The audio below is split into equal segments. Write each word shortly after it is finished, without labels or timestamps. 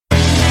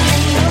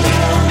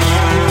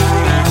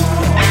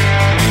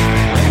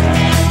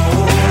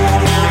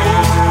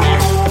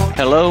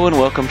Hello and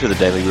welcome to the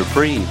Daily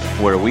Reprieve,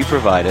 where we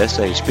provide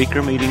essay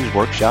speaker meetings,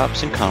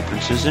 workshops, and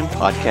conferences in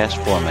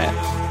podcast format.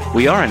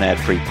 We are an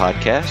ad-free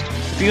podcast.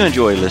 If you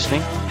enjoy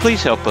listening,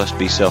 please help us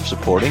be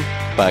self-supporting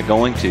by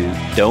going to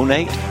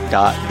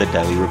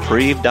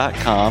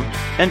donate.thedailyreprieve.com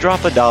and drop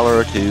 $1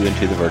 or $2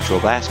 into the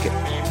virtual basket.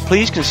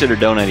 Please consider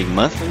donating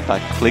monthly by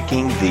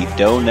clicking the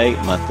Donate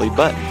Monthly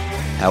button.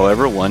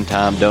 However,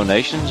 one-time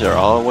donations are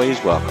always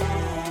welcome.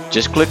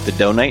 Just click the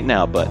Donate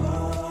Now button.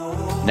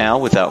 Now,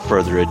 without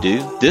further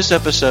ado, this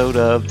episode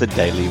of the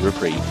Daily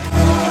Reprieve.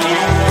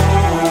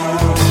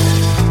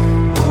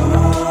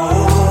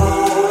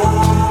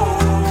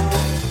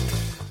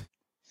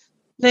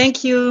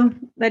 Thank you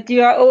that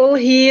you are all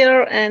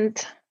here and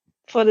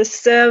for the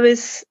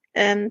service.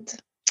 And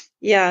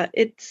yeah,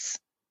 it's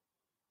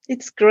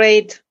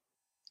great.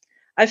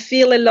 I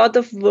feel a lot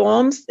of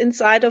warmth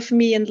inside of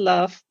me and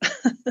love.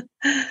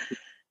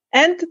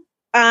 And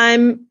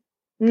I'm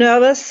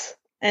nervous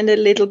and a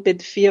little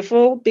bit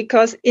fearful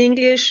because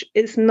English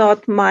is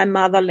not my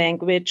mother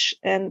language.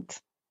 And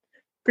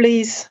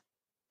please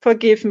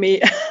forgive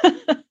me.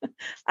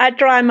 I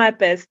try my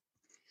best.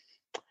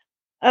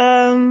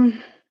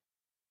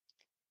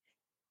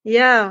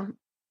 Yeah,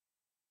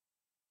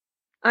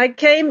 I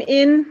came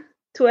in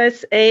to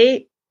SA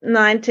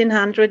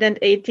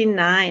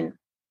 1989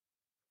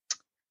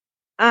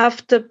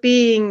 after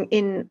being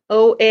in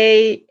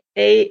OA,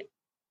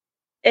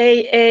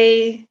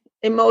 AA,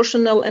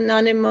 Emotional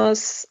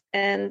Anonymous,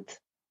 and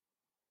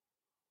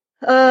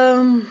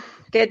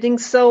getting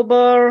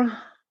sober,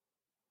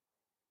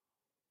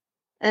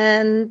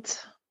 and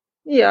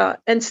yeah,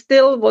 and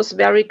still was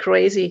very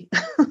crazy.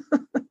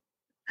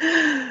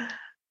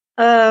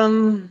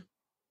 I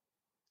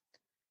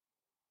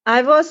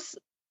was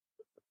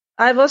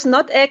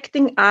not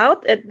acting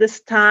out at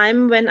this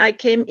time when I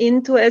came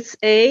into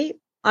SA.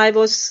 I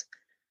was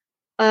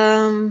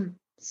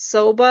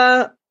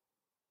sober,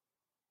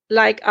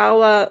 like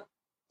our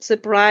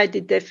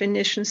sobriety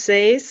definition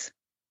says.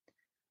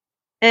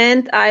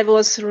 And I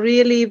was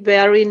really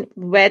very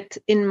wet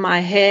in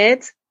my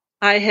head.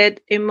 I had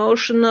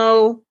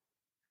emotional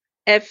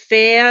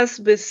affairs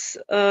with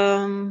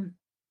a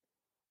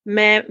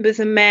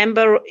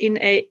member in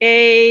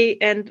AA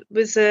and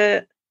with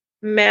a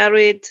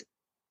married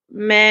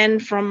man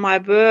from my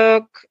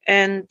work.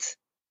 And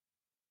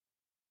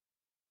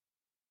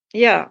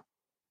yeah.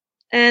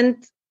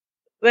 And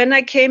when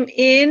I came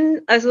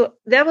in,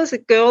 there was a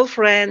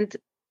girlfriend.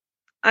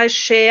 I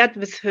shared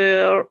with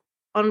her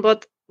on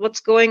what's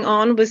going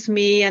on with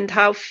me and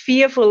how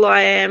fearful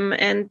I am,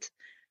 and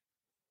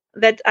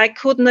that I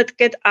could not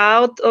get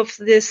out of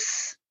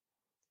this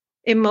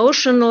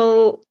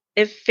emotional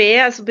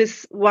affair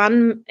with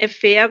one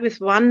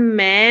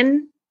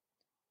man.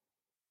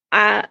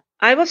 I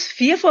was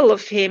fearful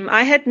of him.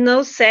 I had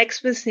no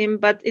sex with him,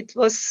 but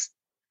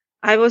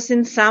I was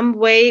in some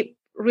way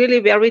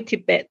really very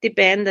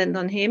dependent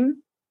on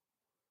him.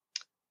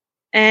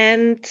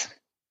 And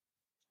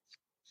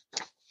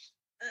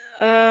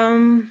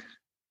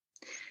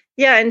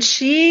and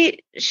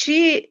she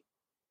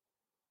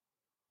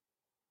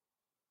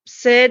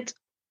said,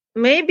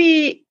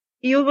 maybe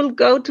you will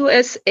go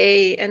to SA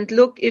and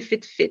look if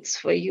it fits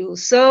for you.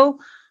 So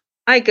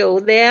I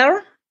go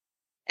there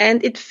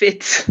and it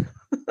fits.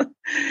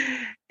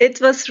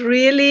 It was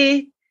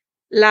really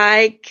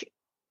like,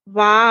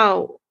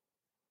 wow,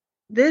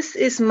 this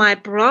is my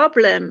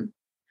problem.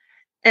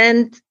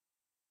 And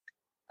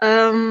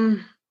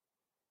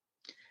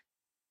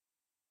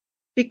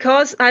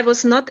because I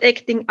was not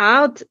acting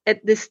out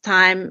at this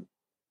time,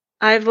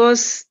 I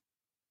was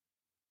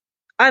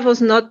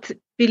not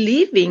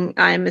believing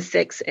I'm a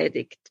sex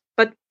addict,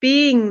 but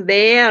being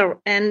there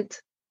and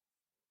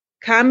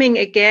coming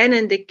again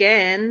and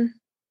again,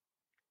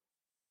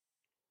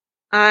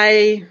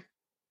 I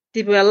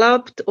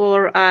developed,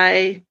 or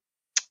I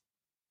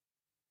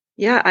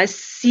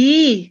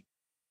see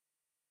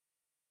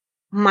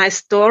my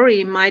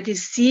story, my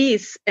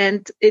disease.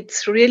 And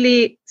it's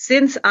really,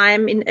 since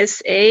I'm in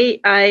SA,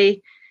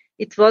 it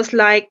was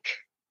like,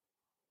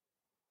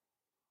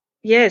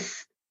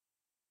 yes,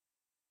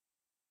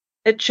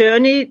 a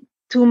journey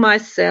to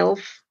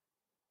myself.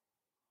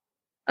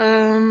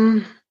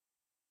 I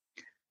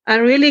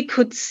really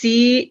could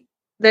see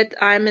that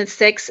I'm a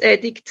sex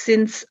addict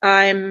since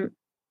I'm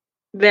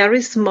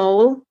very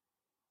small.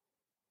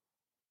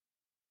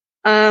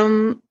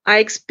 I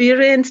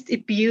experienced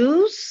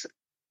abuse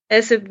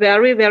as a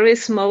very, very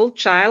small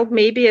child,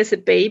 maybe as a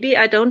baby.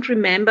 I don't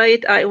remember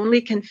it. I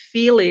only can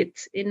feel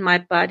it in my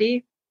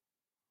body.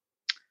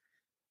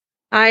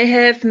 I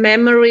have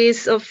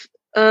memories of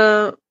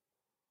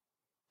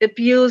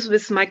abuse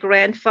with my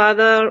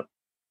grandfather.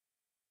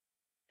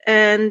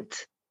 And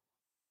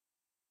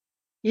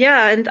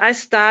I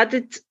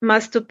started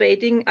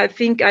masturbating, I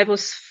think I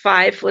was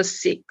 5 or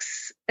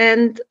 6.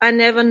 And I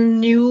never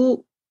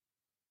knew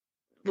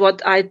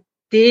what I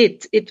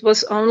did. It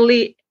was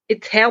only,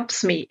 it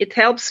helps me. It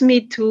helps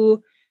me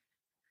to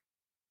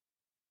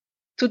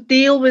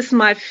deal with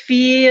my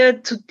fear,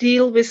 to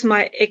deal with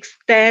my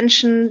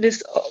extension,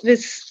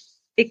 with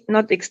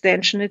not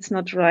extension, it's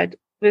not right,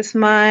 with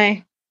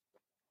my,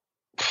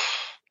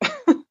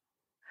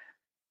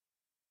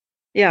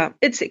 yeah,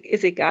 it's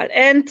egal.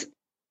 And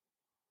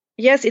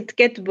yes, it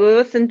get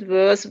worse and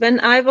worse. When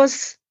I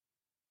was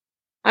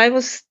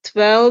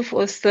 12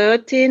 or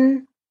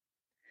 13.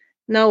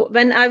 No,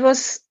 when I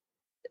was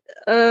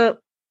a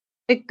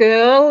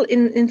girl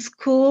in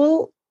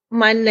school,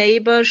 my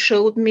neighbor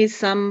showed me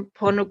some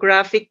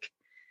pornographic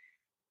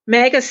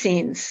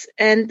magazines,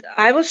 and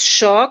I was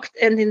shocked,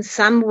 and in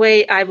some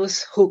way I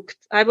was hooked.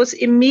 I was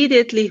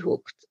immediately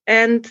hooked.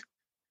 And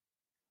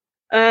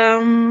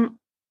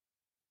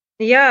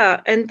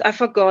yeah, and I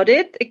forgot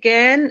it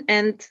again.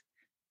 And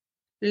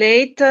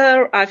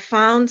later I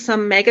found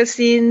some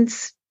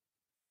magazines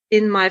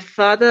in my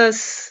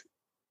father's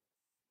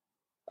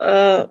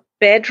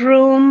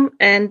bedroom,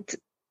 and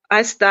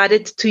I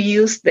started to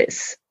use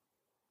this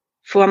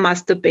for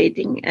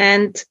masturbating.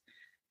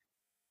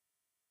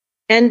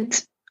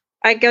 And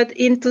I got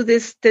into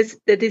the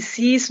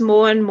disease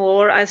more and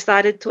more. I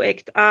started to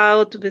act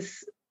out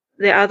with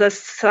the other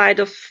side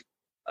of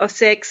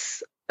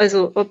sex,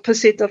 also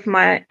opposite of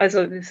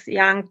with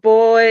young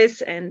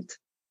boys. And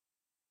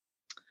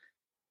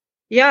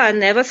yeah, I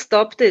never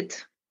stopped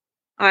it.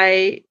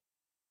 I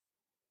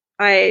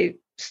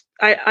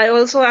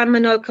also am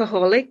an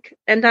alcoholic,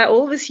 and I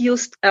always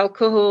used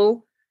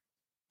alcohol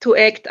to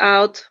act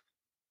out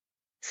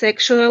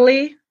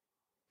sexually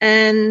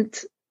and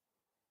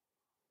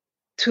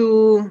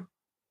to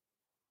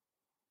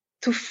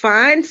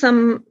find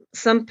some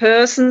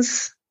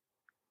persons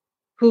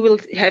who will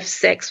have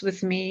sex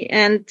with me.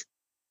 And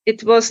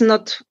it was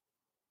not,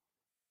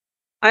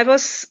 I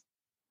was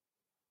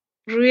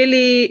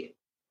really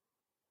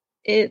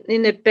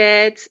in a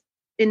bad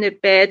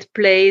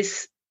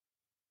place,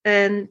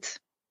 and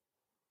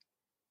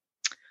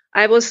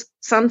I was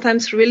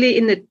sometimes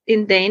really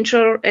in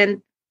danger,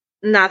 and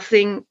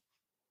nothing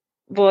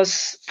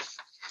was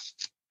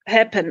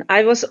happen.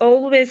 I was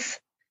always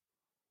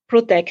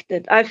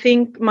protected. I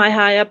think my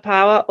higher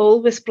power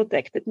always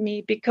protected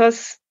me,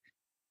 because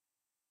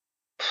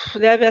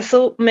there were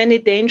so many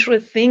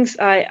dangerous things.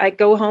 I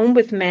go home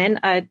with men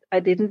I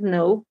didn't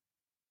know.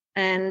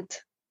 And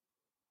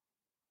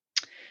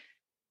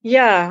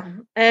yeah,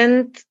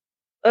 and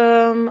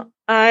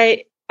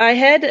I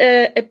had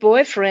a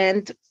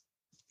boyfriend.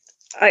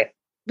 I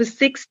was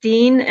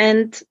 16,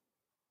 and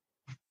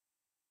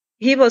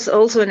he was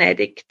also an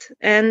addict.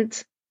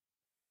 And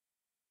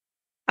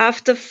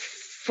after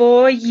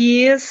 4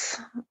 years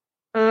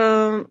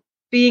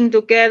being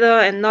together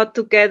and not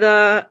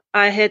together,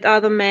 I had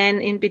other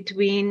men in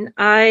between.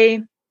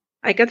 I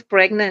got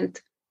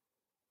pregnant.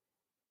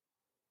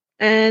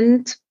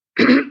 And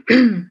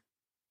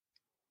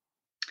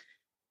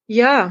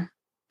yeah,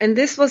 and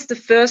this was the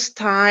first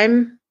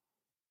time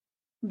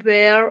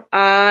where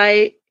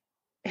I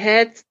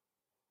had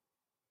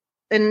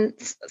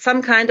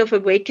some kind of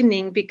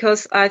awakening,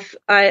 because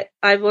I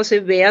was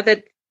aware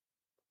that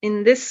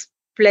in this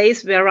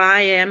place where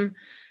I am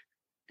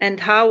and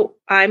how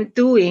I'm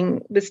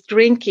doing with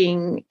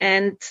drinking,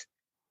 and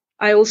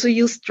I also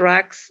use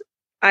drugs,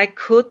 I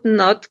could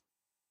not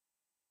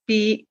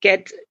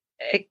get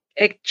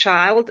a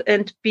child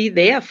and be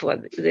there for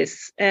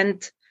this.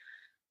 And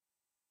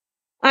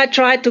I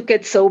tried to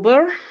get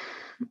sober,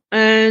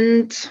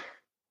 and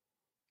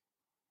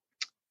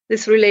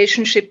this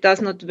relationship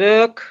does not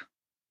work.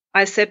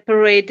 I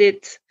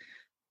separated.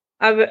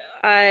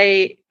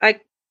 I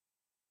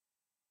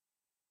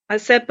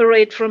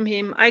separate from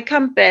him. I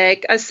come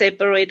back. I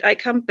separate. I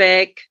come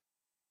back.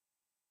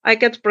 I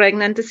get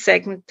pregnant the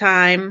second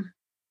time,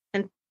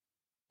 and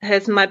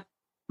has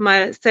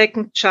my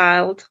second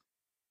child.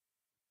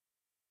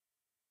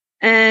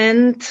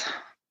 And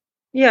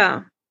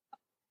yeah,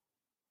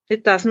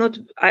 it does not.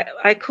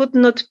 I could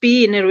not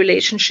be in a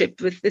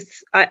relationship with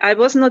this. I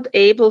was not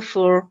able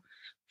for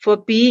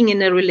being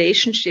in a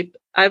relationship.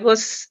 I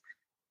was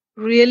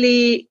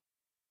really.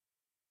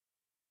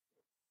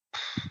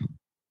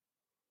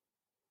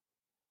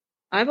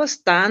 I was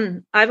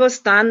done.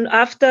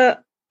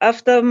 After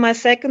my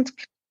second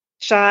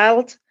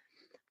child.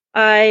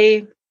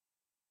 I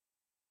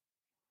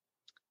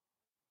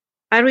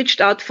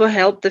reached out for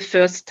help the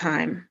first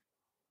time,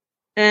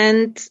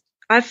 and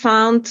I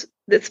found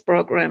this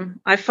program.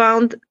 I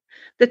found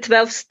the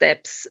 12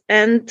 steps.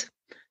 And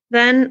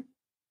then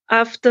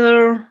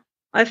after,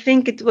 I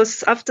think it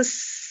was after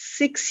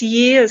 6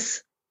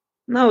 years,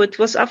 no, it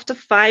was after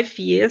 5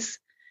 years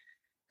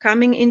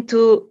coming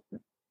into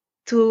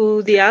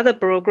the other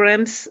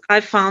programs,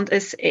 I found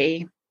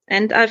SA,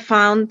 and I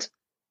found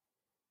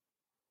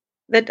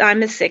that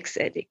I'm a sex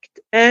addict.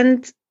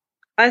 And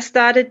I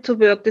started to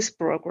work this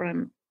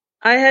program.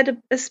 I had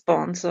a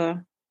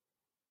sponsor,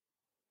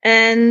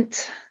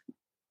 and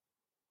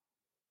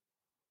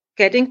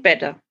getting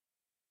better.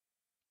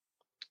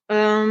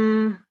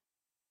 Then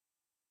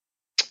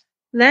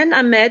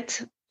I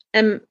met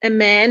a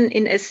man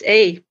in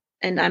SA,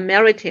 and I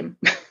married him.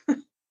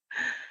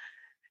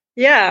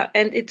 Yeah,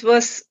 and it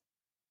was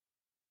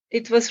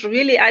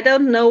really, I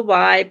don't know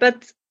why,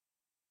 but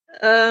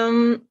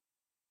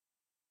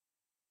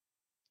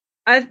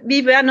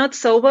we were not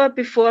sober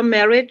before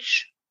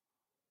marriage.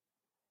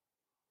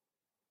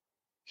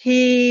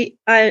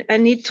 I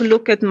need to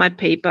look at my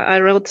paper. I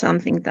wrote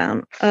something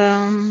down.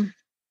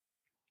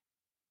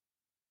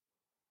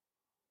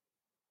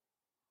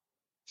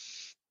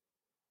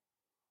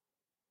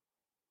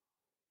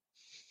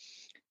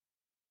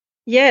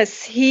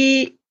 Yes,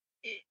 he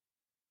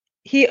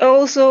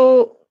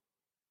also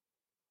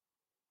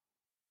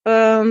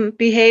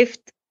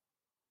behaved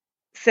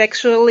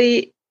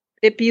sexually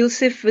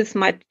abusive with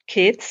my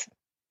kids,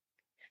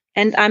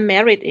 and I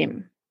married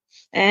him.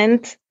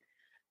 And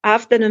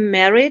after the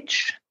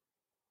marriage,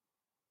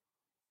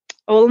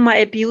 all my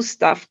abuse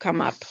stuff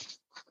come up.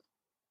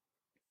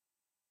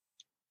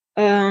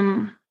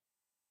 I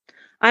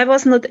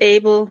was not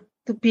able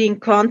to be in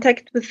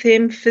contact with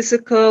him,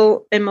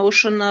 physical,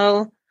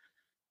 emotional,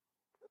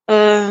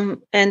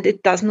 and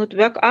it does not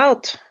work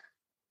out.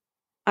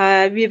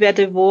 We were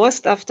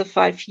divorced after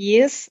 5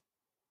 years.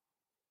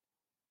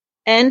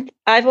 And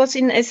I was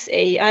in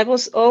SA. I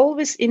was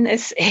always in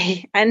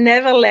SA. I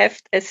never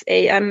left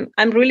SA.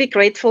 I'm really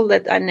grateful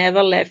that I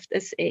never left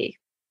SA.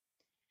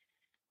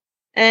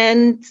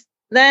 And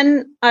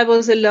then I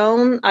was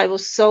alone. I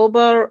was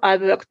sober. I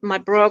worked my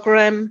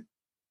program.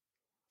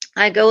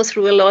 I go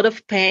through a lot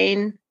of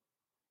pain.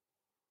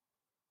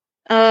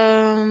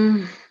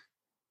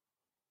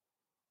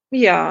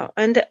 Yeah,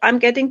 and I'm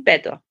getting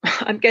better.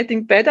 I'm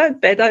getting better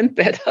and better and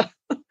better.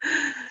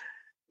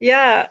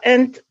 Yeah,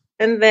 and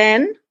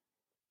then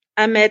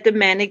I met a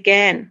man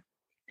again,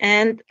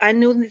 and I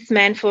knew this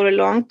man for a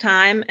long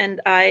time,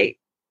 and I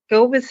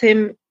go with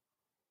him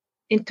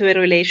into a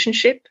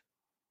relationship.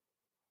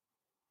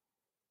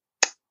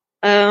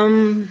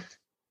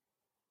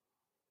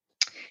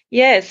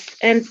 Yes,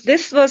 and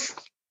this was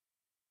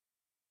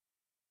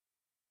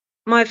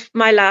my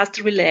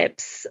last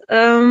relapse.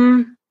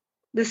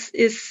 This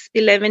is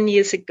 11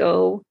 years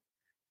ago.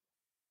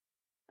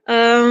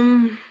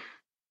 I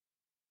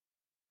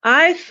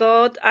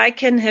thought I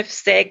can have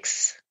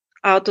sex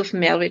out of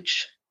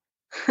marriage.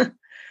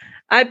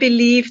 I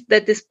believed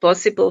that is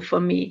possible for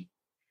me,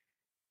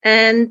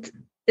 and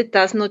it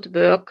does not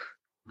work.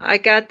 I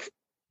got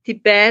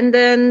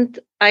dependent.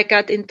 I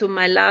got into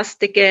my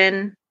lust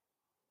again,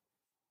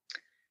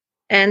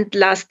 and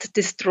lust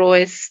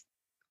destroys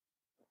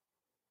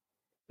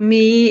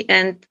me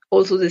and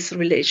also this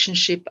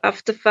relationship.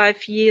 After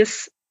 5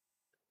 years,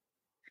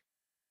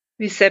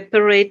 we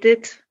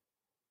separated.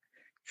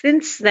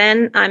 Since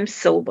then, I'm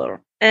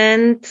sober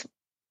and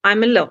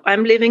I'm alone.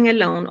 I'm living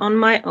alone on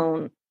my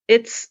own.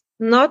 It's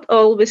not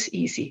always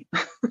easy.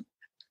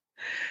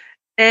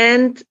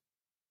 And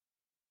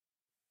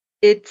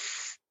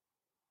it's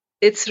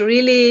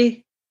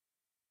really,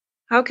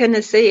 how can I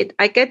say it?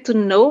 I get to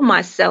know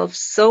myself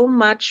so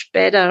much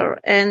better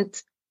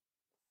and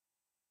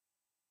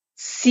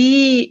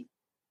see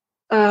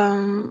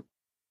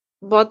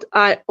what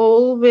I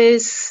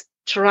always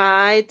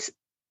tried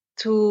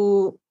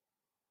to,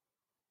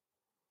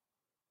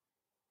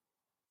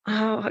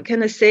 how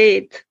can I say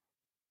it?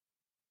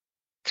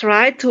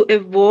 Try to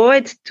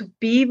avoid to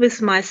be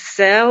with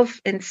myself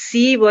and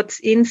see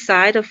what's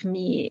inside of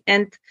me.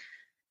 And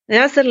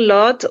there's a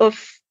lot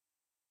of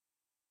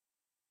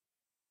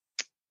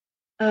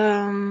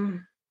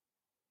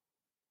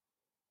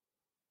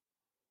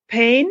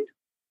pain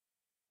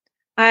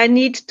I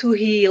need to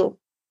heal.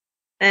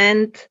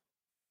 And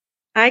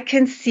I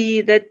can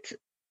see that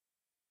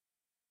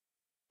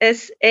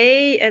SA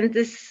and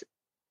this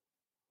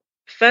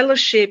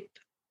fellowship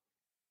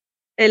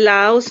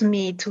allows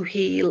me to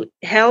heal,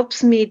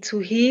 helps me to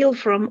heal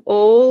from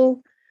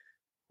all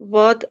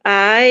what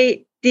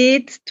I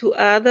did to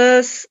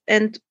others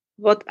and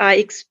what I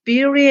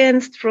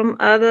experienced from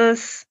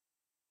others,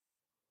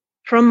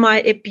 from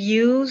my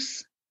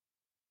abuse.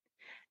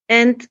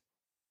 And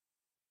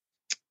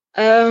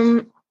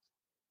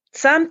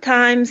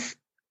sometimes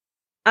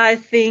I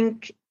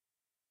think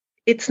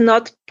it's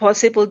not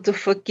possible to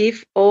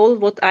forgive all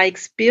what I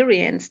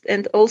experienced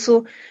and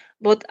also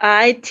what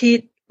I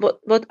did,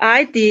 what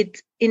I did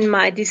in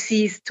my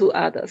disease to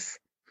others.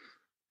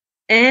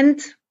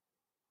 And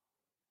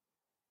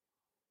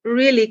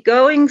really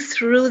going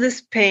through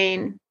this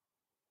pain,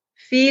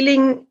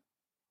 feeling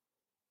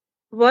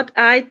what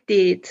I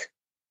did,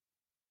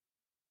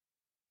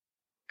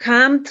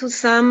 come to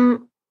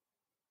some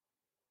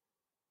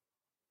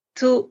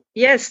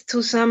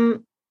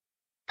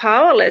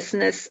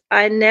powerlessness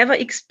I never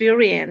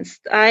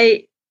experienced.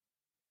 The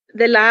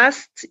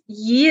last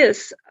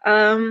years,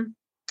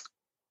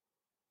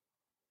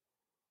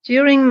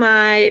 during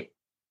my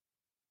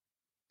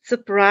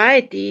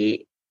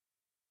sobriety,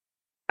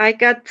 I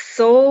got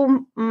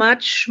so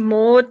much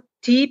more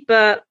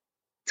deeper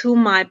to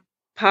my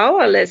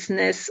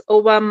powerlessness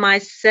over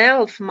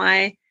myself,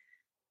 my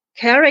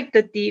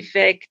character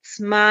defects,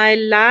 my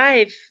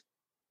life.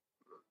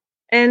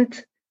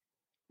 And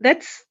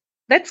that's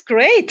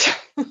great.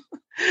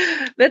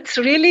 That's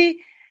really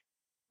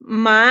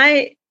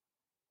my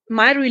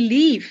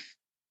relief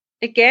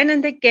again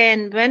and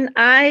again when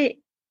I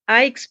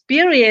I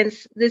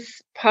experience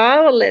this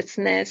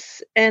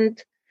powerlessness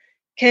and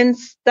can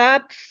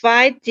stop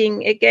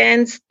fighting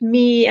against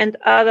me and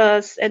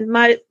others and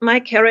my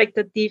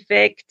character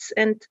defects,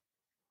 and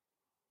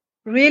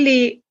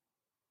really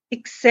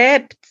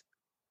accept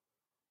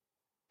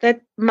that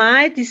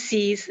my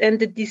disease and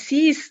the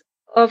disease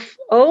of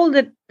all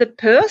the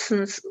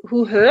persons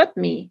who hurt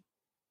me,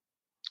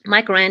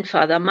 my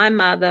grandfather, my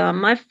mother,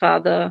 my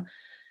father,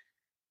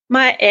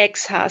 my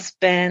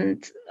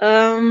ex-husband,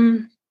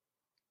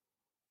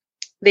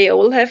 they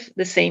all have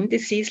the same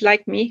disease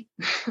like me.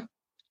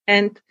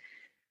 And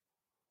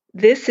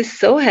this is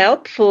so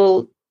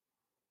helpful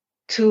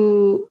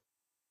to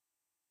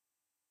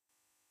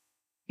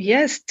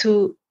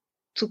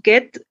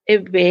get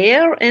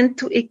aware and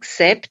to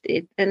accept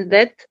it, and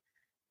that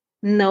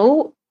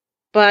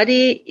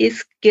nobody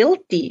is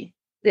guilty.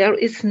 There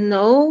is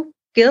no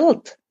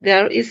guilt.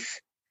 There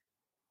is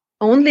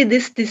only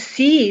this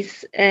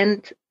disease,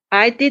 and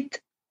I did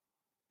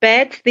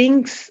bad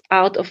things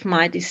out of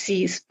my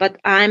disease, but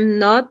I'm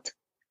not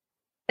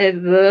a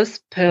worse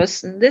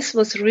person. This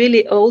was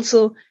really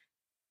also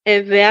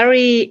a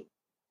very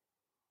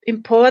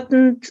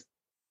important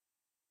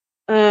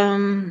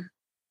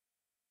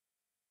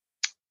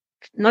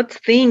not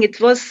thing. It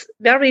was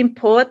very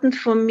important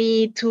for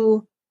me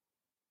to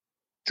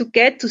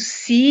get to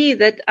see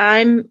that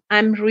I'm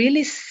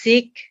really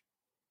sick,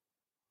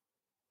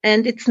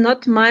 and it's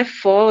not my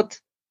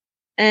fault,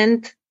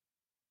 and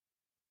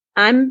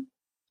I'm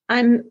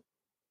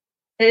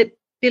a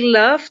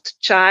beloved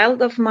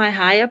child of my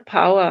higher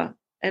power,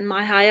 and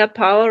my higher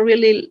power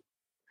really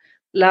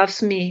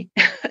loves me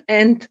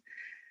and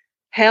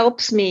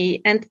helps me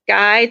and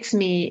guides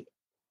me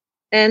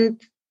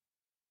and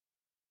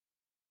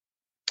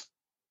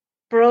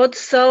brought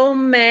so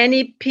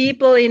many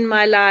people in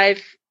my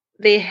life.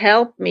 They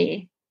helped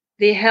me.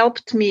 They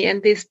helped me,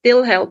 and they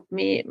still help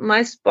me.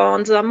 My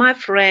sponsor, my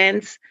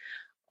friends,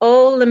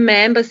 all the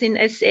members in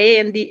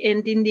SA and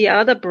in the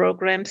other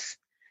programs.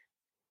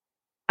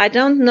 I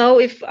don't know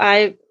if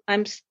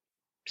I'm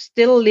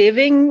still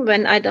living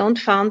when I don't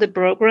found the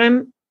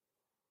program.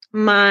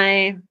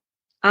 My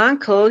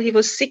uncle, he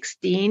was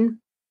 16.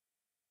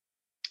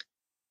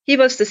 He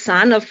was the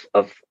son of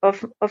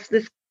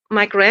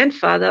my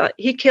grandfather.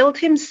 He killed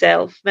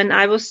himself when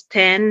I was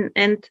 10,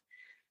 and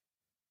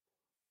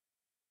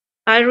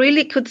I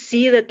really could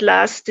see that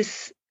lust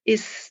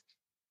is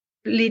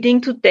leading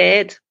to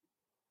death.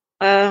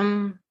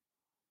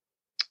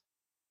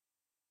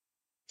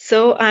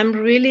 So I'm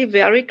really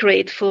very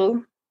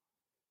grateful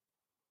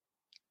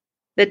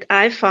that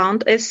I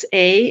found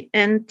SA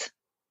and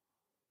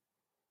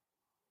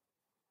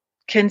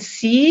can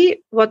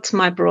see what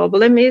my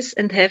problem is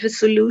and have a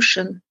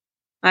solution.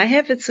 I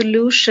have a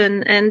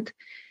solution, and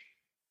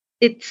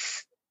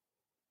it's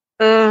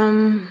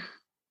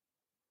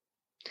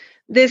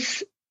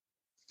this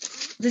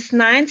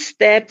ninth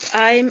step.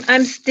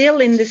 I'm still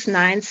in this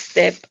ninth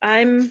step.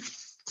 I'm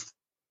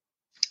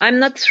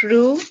not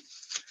through.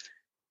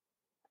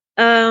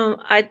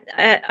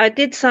 I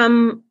did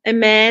some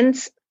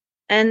amends,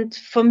 and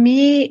for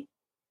me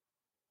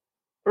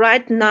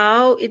right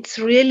now it's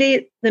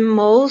really the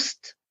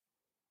most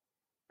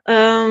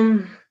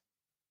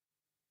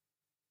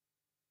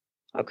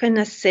how can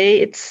I say,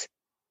 it's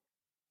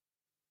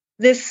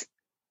this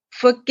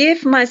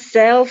forgive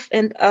myself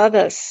and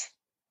others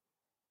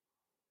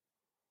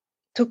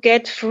to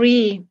get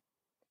free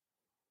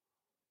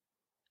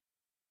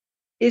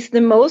is the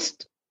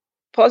most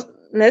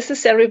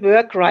necessary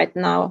work right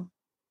now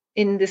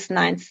in this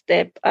ninth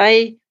step.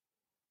 And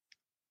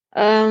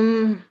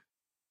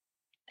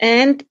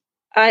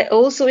I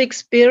also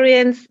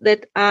experience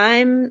that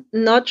I'm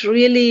not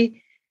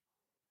really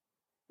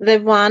the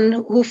one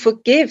who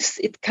forgives.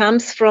 It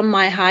comes from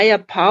my higher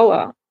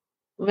power.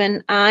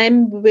 When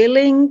I'm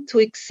willing to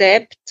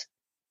accept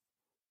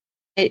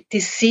a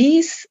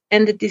disease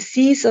and the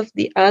disease of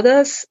the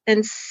others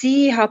and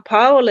see how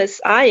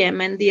powerless I am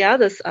and the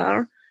others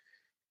are,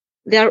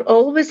 there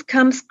always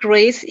comes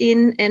grace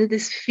in, and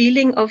this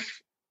feeling of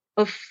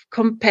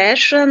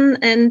compassion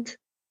and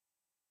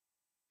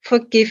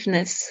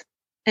forgiveness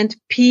and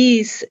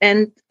peace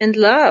and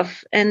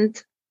love.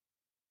 And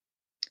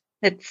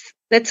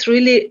that's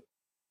really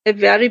a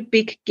very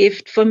big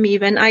gift for me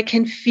when I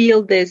can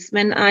feel this,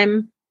 when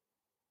I'm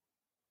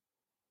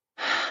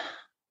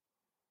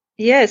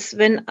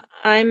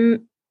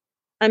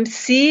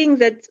seeing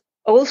that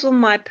also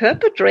my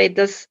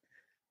perpetrators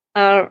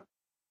are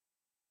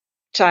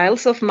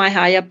childs of my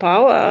higher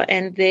power,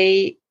 and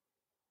they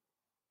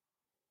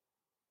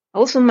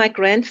also my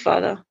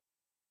grandfather.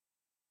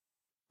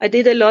 I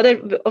did a lot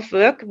of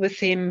work with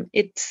him.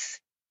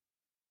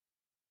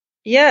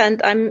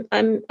 And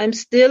I'm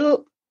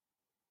still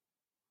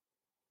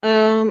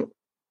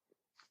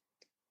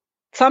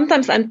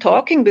sometimes I'm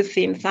talking with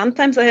him.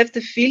 Sometimes I have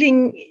the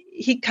feeling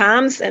he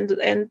comes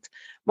and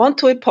want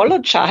to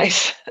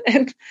apologize.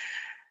 And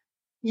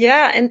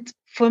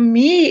for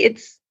me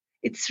it's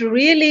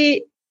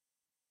really,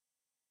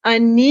 I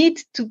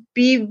need to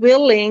be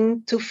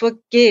willing to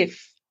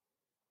forgive.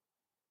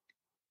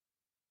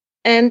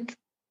 And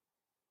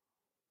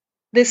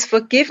this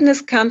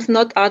forgiveness comes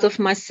not out of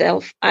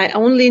myself. I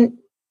only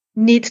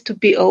need to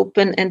be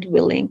open and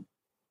willing.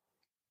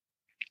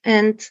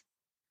 And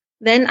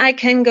then I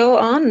can go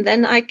on.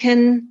 Then I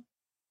can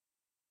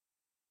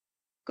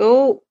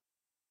go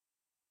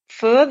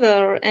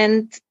further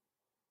and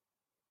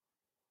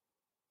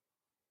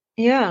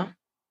yeah.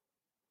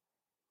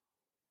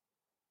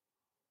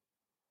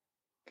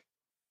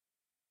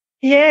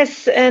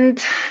 Yes, and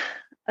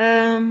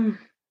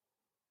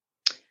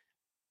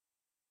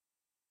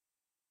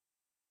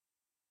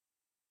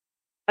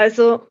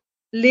also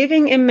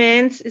living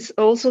amends is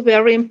also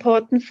very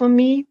important for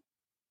me.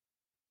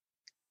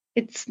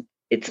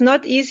 It's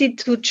not easy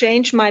to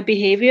change my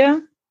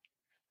behavior.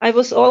 I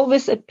was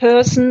always a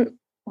person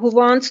who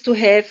wants to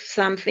have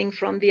something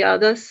from the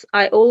others.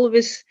 I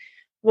always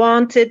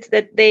wanted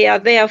that they are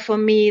there for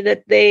me,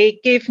 that they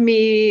give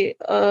me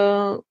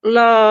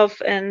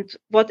love and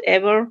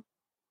whatever.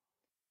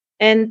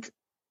 And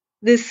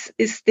this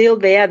is still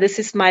there. This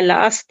is my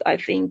last, I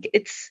think.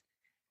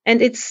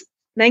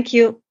 Thank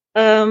you.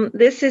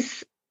 This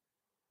is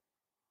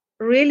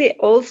really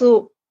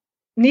also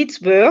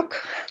needs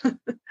work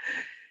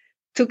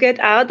to get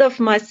out of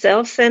my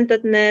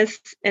self-centeredness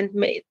and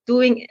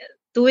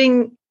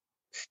doing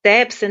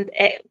steps and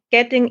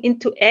getting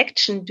into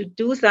action to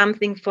do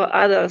something for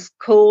others,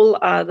 call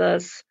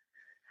others,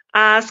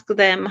 ask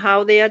them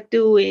how they are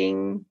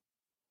doing,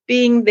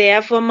 being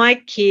there for my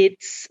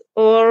kids,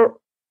 or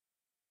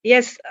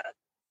yes,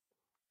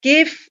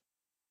 give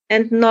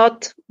and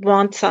not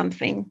want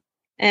something.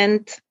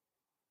 And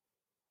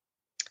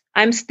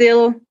I'm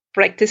still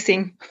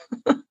practicing.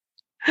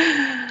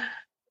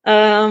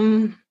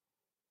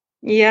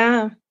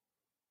 Yeah.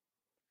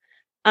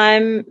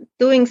 I'm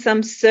doing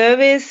some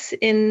service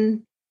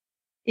in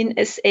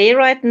SA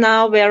right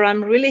now where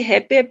I'm really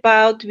happy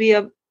about.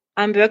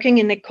 I'm working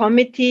in a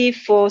committee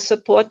for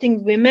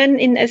supporting women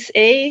in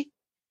SA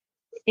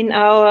in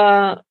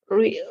our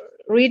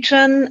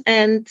region,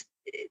 and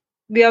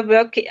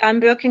I'm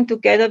working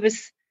together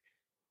with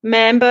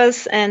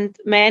members and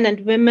men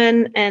and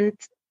women, and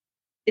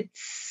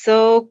it's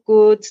so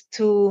good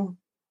to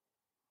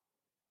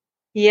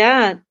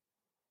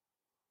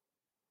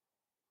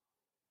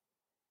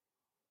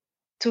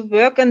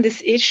work on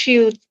this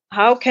issue.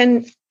 How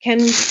can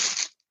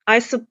I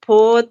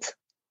support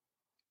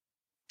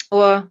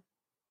or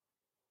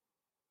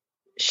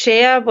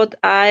share what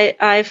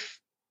I've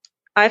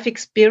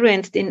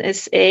experienced in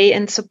SA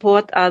and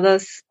support other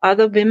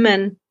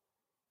women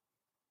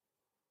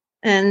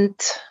and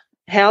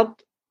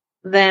help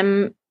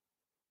them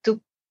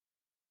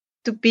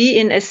to be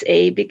in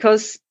SA,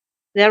 because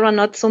there are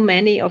not so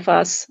many of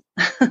us.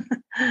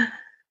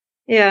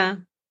 Yeah.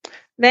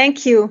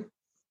 Thank you.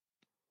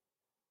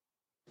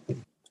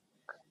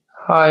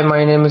 Hi,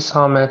 my name is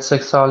Hamed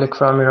Seksalik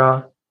from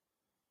Iran.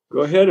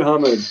 Go ahead,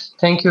 Hamed.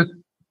 Thank you.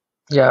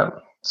 Yeah,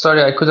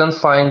 sorry, I couldn't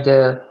find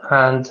the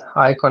hand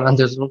icon on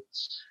the Zoom.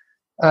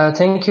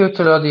 Thank you,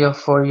 Claudia,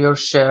 for your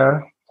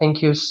share.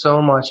 Thank you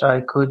so much. I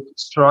could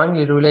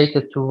strongly relate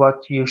it to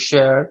what you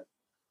shared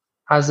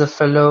as a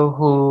fellow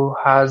who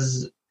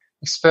has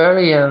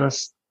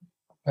experienced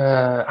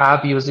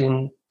abuse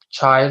in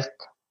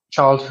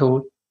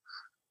childhood.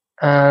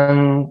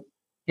 And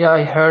yeah,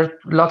 I heard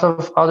a lot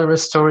of other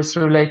stories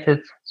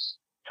related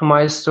to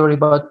my story,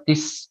 but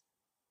this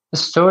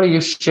story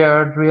you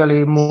shared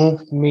really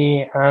moved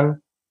me,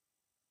 and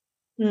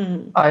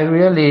I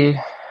really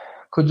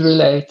could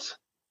relate.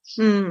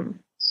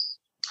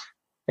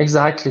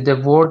 Exactly the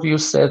word you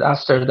said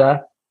after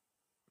that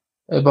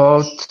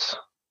about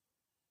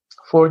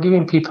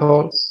forgiving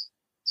people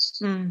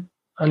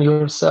and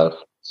yourself.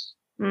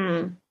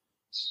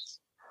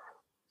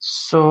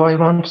 So I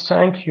want to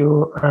thank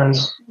you and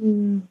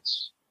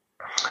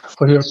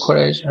for your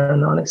courage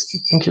and honesty.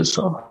 Thank you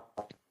so much.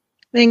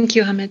 Thank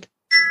you, Hamed.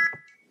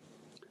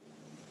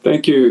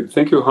 Thank you,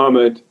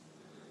 Hamed.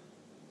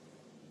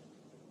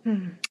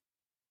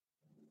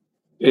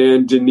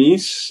 And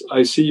Denise,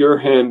 I see your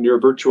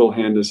virtual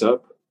hand is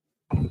up.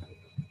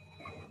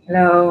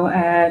 Hello,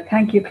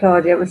 thank you,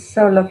 Claudia. It was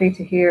so lovely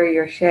to hear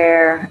your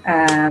share.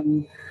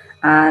 And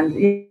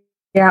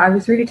yeah, I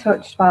was really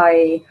touched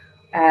by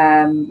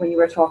when you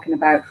were talking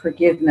about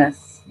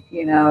forgiveness,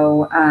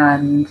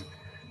 and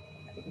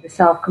the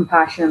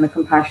self-compassion and the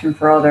compassion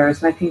for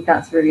others. And I think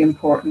that's really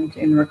important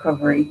in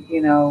recovery,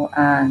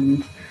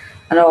 and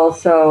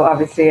also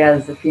obviously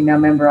as a female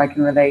member, I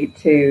can relate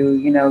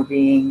to,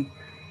 being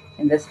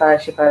in this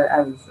fellowship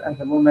as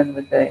a woman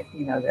with the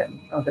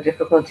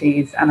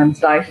difficulties. And I'm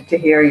delighted to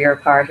hear you're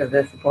part of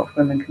the Support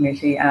for Women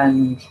Committee,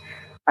 and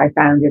I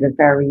found it a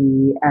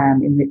very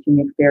enriching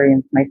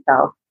experience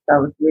myself. So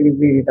it was really,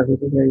 really lovely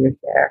to hear your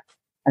share.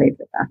 I'll leave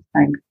it at that.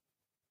 Thanks.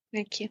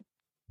 Thank you.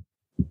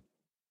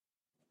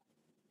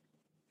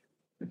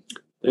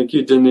 Thank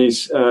you,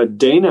 Denise.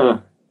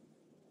 Dana,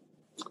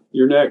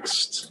 you're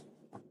next.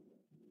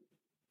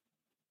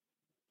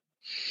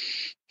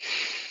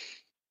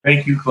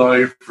 Thank you,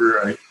 Claudia,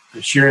 for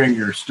sharing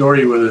your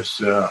story with us.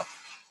 It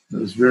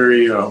was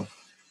very,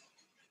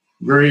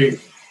 very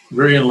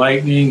very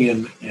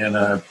enlightening, and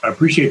I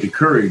appreciate the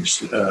courage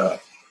that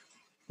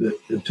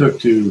it took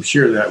to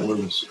share that with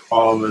us,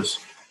 all of us.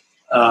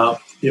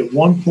 At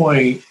one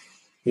point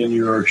in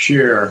your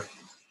share,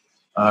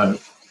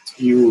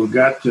 you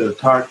got to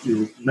talk.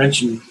 You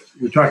mentioned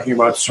you were talking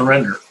about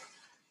surrender,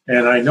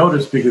 and I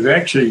noticed because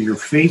actually your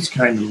face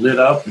kind of lit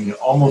up, and you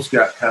almost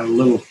got kind of a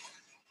little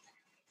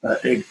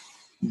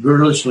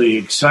girlishly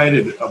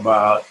excited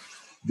about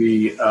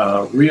the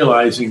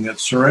realizing that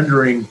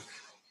surrendering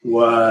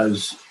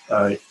was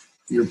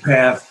your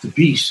path to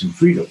peace and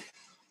freedom.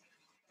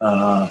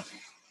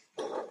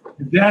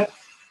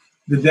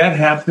 Did that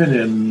happen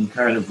in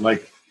kind of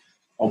like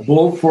a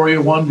bolt for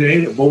you one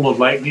day, a bolt of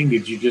lightning?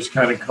 Did you just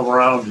kind of come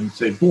around and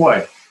say,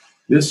 boy,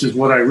 this is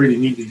what I really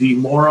need to do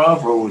more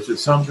of? Or was it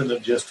something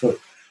that just took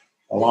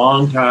a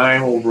long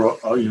time over,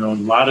 a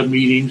lot of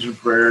meetings and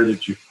prayer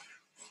that you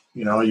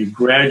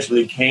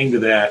gradually came to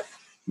that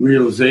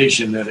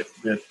realization that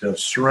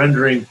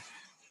surrendering,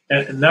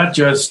 and not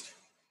just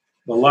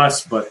the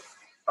lust, but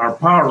our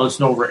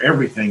powerlessness over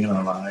everything in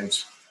our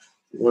lives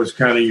was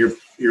kind of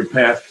your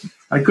path.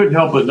 I couldn't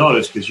help but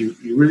notice because you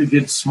really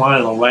did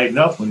smile and lighten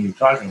up when you were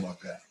talking about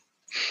that.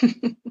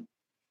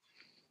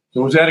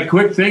 So was that a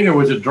quick thing, or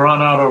was it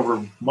drawn out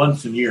over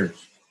months and years?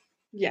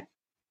 Yeah.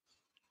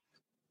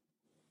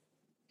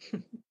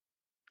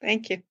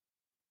 Thank you.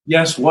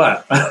 Yes,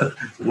 what? A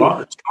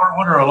short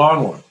one or a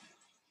long one?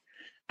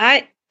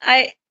 I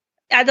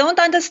don't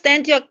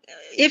understand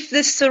if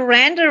the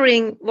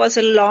surrendering was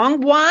a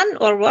long one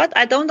or what.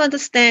 I don't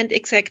understand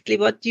exactly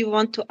what you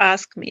want to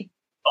ask me.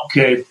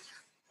 Okay.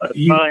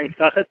 Eine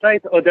flache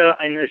Zeit oder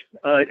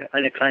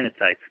eine kleine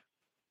Zeit?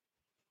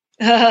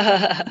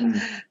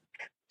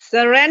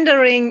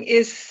 Surrendering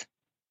is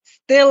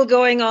still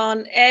going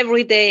on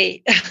every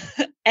day,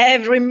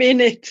 every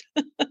minute,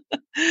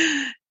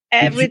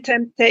 every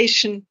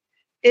temptation.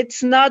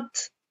 It's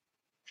not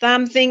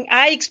something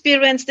I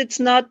experienced. It's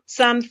not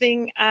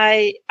something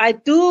I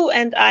do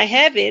and I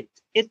have it.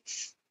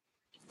 It's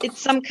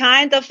some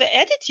kind of an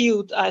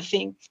attitude, I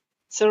think,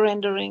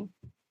 surrendering.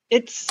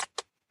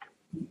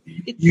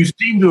 You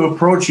seem to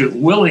approach it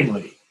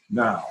willingly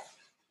now.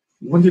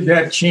 When did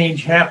that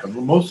change happen?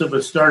 Well, most of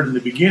us start in the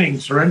beginning.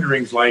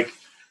 Surrendering's like,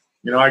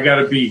 I got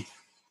to be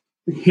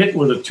hit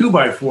with a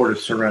 2x4 to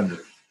surrender.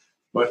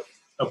 But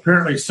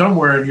apparently,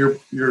 somewhere in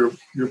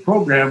your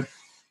program,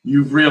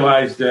 you've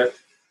realized that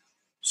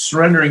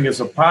surrendering is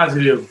a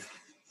positive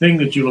thing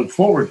that you look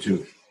forward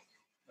to.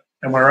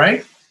 Am I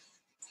right?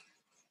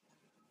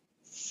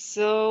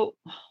 So.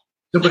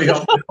 Somebody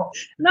help me.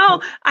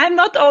 No, I'm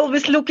not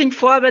always looking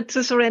forward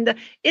to surrender.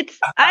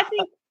 I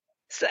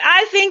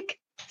think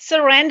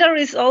surrender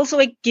is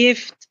also a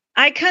gift.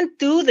 I can't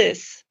do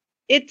this.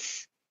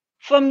 It's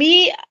for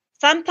me,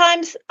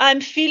 sometimes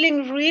I'm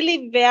feeling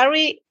really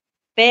very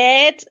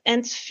bad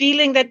and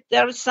feeling that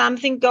there's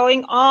something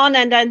going on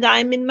and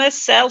I'm in my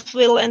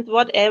self-will and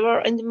whatever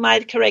and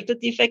my character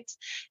defects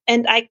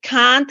and I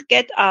can't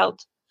get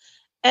out.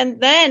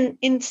 And then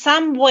in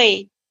some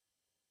way,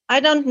 I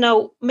don't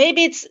know.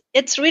 Maybe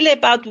it's really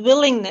about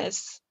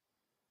willingness.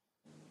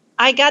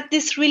 I got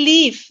this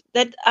relief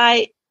that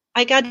I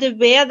got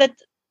aware that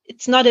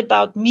it's not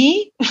about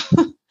me,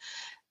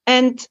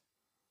 and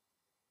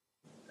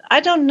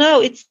I don't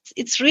know.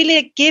 It's really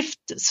a gift.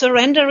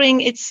 Surrendering.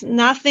 It's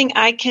nothing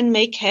I can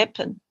make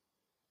happen.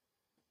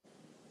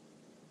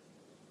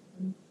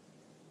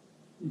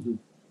 Mm-hmm.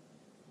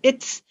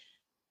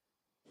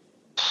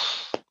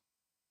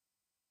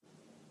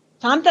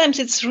 Sometimes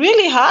it's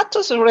really hard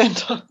to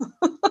surrender.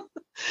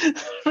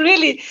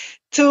 Really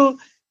to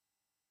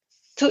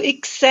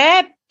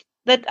accept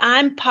that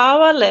I'm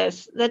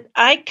powerless, that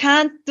I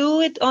can't do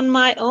it on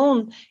my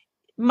own.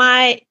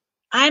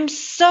 I'm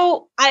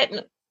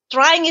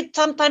trying it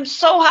sometimes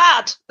so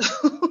hard,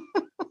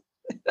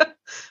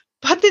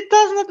 but it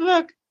does not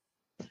work.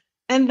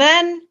 And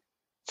then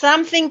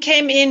something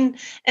came in,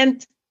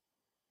 and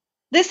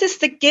this is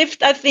the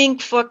gift, I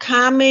think, for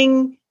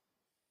coming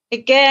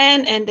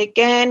again and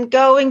again,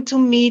 going to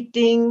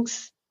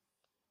meetings,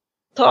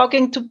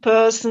 talking to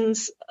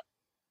persons,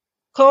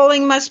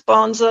 calling my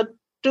sponsor,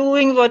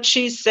 doing what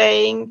she's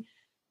saying,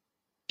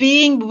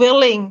 being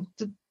willing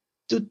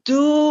to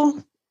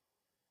do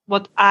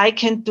what I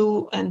can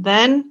do. And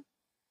then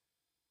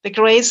the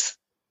grace,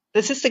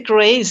 this is the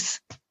grace.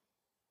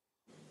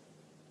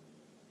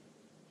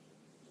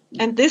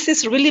 And this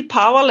is really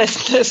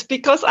powerlessness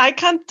because I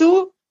can't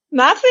do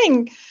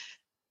nothing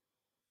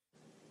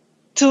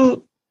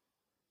to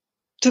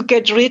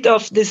get rid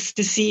of this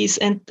disease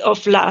and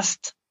of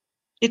lust.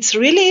 It's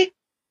really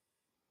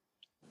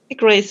a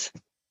grace.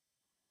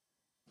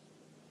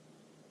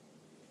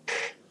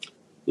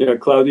 Yeah,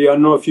 Claudia, I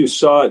don't know if you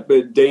saw it,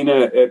 but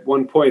Dana at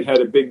one point had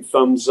a big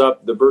thumbs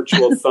up, the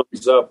virtual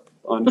thumbs up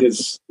on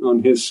his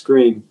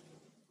screen.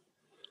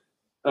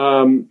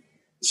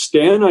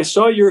 Stan, I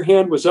saw your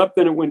hand was up,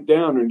 then it went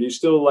down. And do you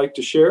still like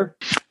to share?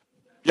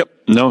 Yep.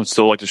 No,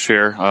 still like to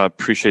share.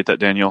 Appreciate that,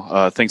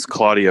 Daniel. Thanks,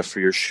 Claudia,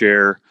 for your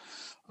share.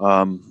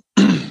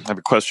 have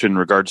a question in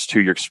regards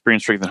to your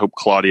experience, strength, and hope,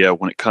 Claudia,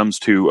 when it comes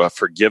to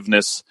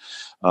forgiveness,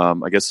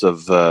 I guess,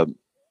 of the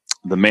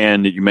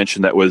man that you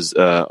mentioned that was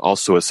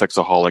also a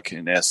sexaholic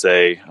in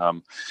SA.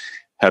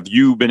 Have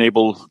you been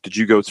able, did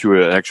you go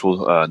through an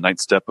actual ninth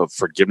step of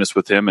forgiveness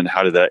with him, and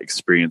how did that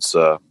experience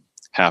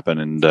happen?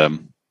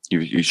 And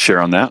you share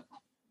on that?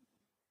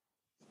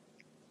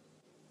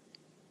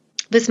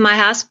 With my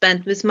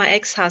husband, with my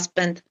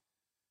ex-husband.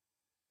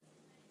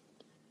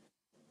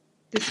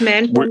 This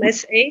man from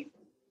SA?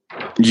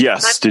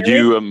 Yes. Did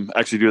you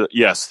actually do that?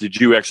 Yes. Did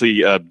you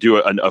actually do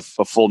a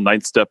full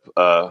ninth step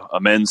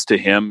amends to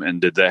him?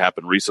 And did that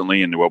happen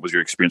recently? And what was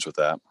your experience with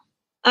that?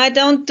 I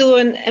don't do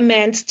an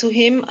amends to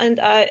him, and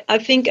I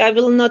think I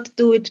will not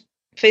do it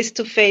face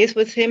to face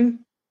with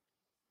him.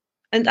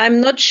 And I'm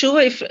not sure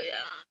if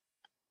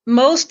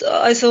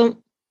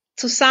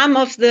to some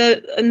of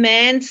the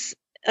amends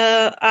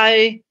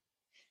I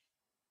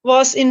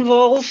was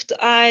involved,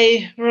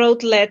 I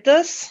wrote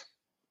letters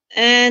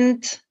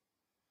and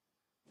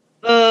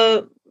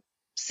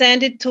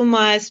sent it to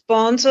my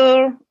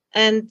sponsor,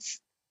 and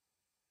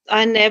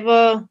I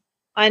never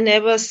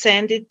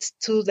sent it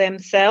to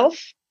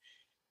themselves.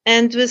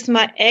 And with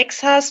my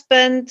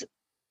ex-husband,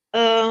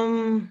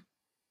 I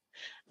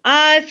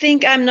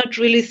think I'm not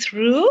really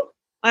through.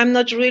 I'm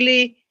not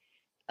really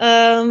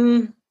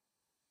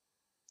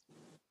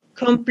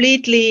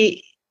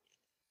completely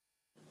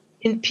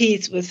in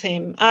peace with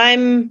him.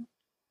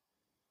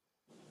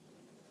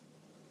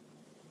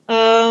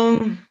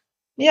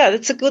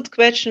 That's a good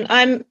question.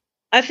 I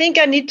think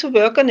I need to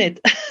work on it.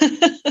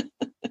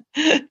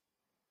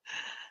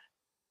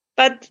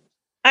 But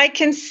I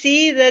can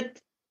see that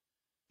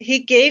he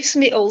gives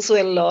me also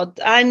a lot.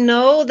 I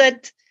know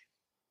that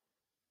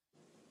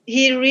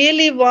he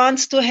really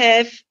wants to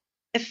have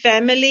a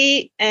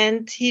family,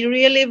 and he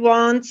really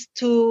wants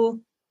to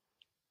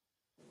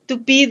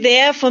be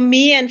there for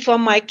me and for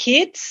my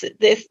kids.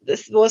 This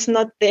was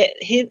not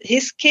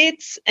his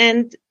kids,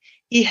 and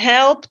he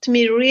helped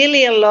me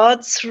really a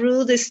lot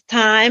through this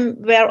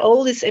time where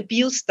all this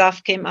abuse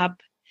stuff came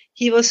up.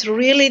 He was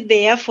really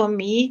there for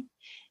me,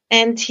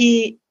 and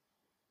he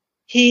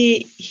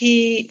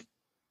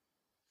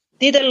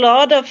did a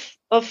lot of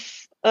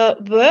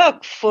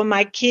work for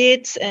my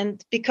kids,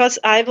 and because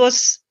I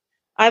was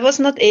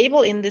not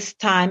able in this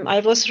time, I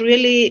was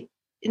really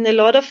in a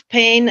lot of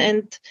pain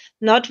and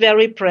not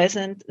very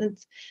present. And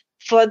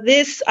for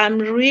this, I'm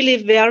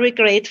really very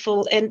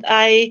grateful. And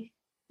I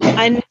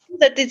knew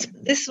that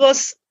this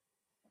was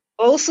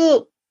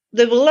also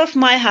the will of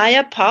my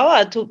higher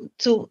power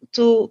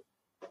to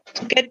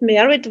get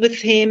married with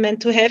him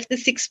and to have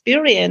this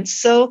experience.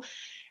 So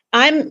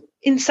I'm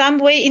in some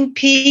way in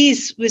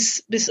peace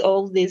with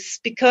all this,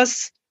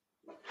 because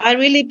I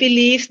really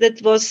believe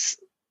that was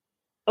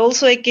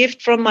also a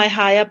gift from my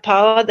higher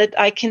power, that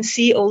I can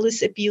see all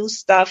this abuse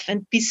stuff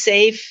and be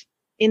safe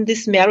in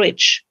this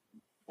marriage.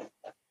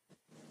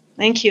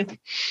 Thank you.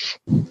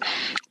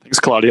 Thanks,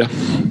 Claudia.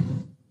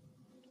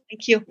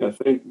 Thank you. Yeah,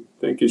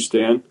 thank you,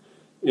 Stan.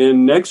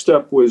 And next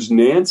up was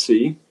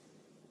Nancy.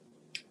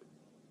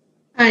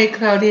 Hi,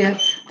 Claudia.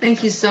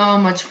 Thank you so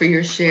much for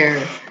your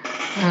share.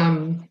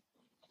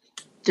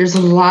 There's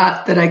a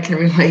lot that I can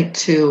relate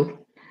to,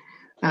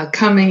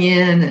 coming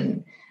in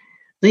and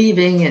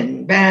leaving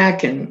and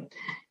back, and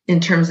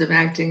in terms of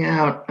acting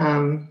out,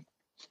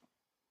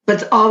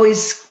 but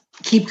always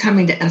keep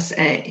coming to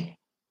SA.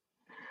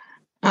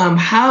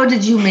 How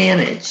did you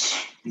manage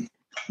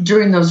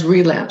during those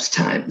relapse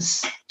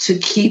times to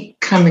keep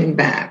coming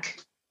back?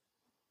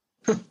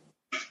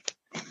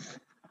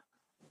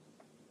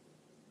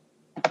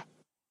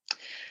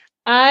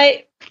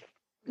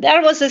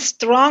 There was a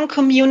strong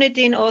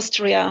community in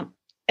Austria,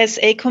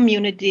 SA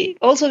community,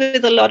 also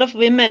with a lot of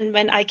women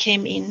when I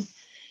came in.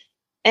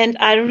 And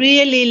I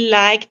really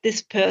liked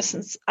these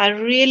persons. I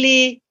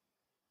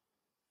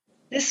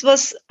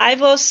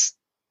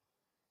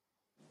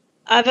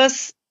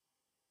was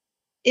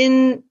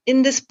in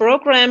this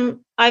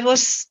program. I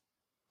was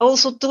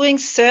also doing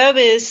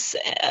service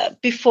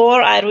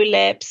before I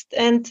relapsed.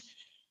 And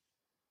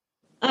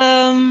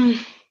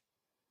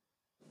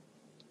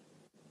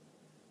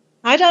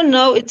I don't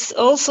know. It's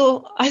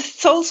also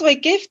a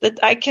gift that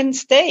I can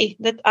stay,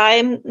 that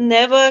I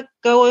never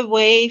go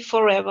away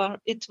forever.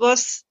 It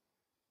was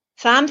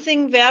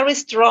something very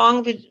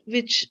strong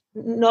which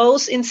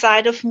knows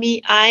inside of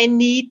me I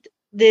need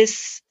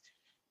this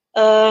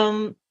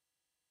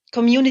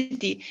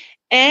community.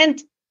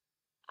 And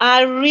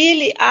I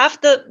really,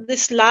 after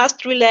this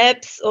last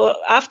relapse, or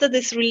after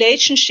this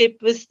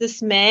relationship with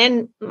this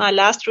man, my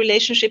last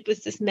relationship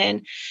with this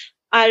man,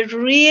 I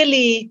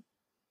really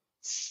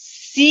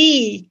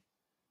see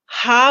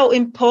how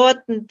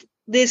important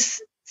this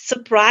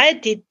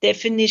sobriety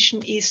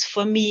definition is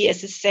for me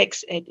as a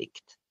sex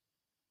addict.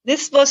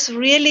 This was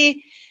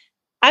really,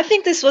 I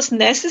think this was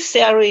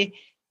necessary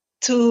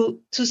to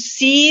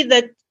see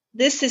that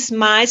this is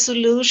my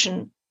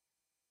solution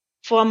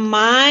for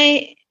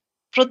my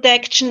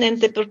protection and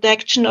the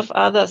protection of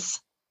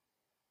others.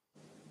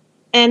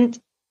 And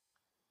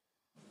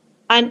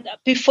And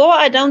before,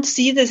 I don't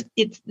see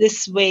it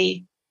this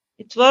way.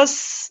 It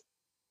was,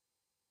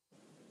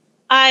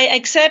 I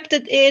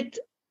accepted it,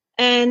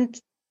 and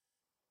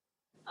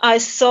I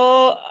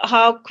saw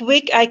how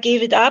quick I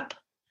gave it up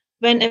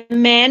when a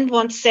man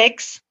wants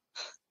sex.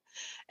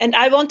 And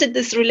I wanted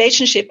this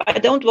relationship. I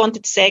don't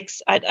wanted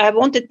sex. I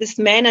wanted this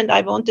man, and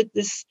I wanted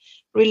this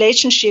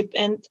relationship.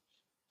 And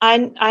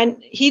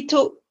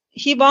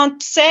he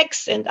wants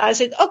sex, and I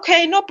said,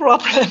 okay, no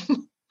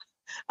problem.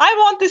 I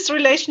want this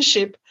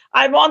relationship.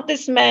 I want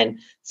this man.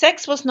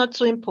 Sex was not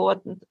so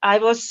important. I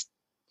was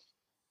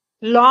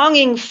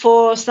longing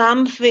for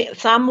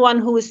someone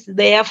who is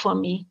there for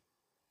me.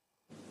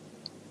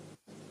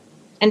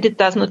 And it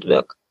does not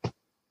work.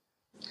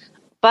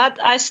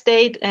 But I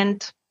stayed,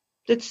 and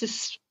this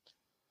is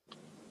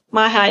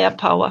my higher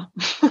power.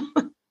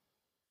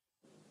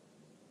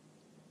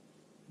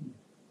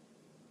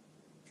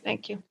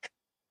 Thank you.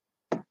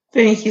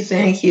 Thank you.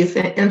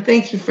 And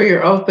thank you for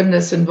your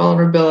openness and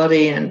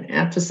vulnerability and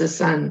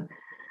emphasis on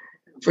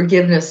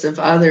forgiveness of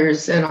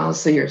others and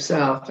also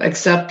yourself.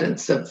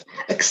 Acceptance of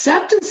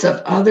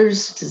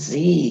others'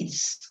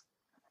 disease.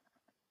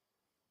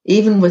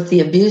 Even with the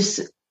abuse,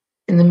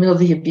 in the middle of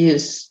the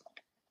abuse.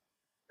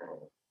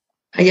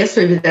 I guess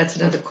maybe that's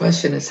another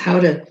question, is how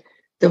to,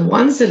 the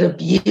ones that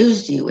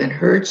abused you and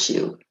hurt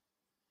you,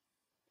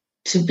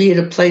 to be at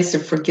a place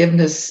of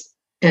forgiveness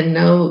and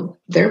know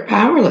they're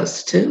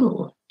powerless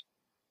too.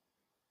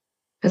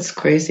 That's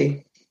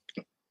crazy.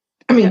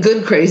 I mean,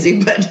 good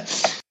crazy,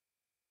 but.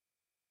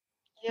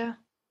 Yeah.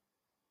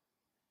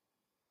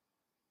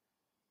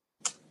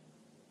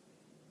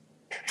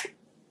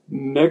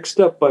 Next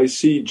up, I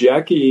see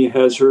Jackie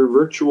has her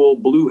virtual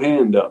blue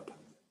hand up.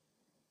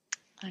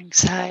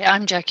 Thanks. Hi,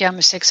 I'm Jackie. I'm a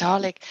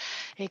sexaholic.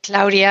 Hey,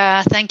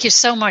 Claudia, thank you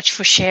so much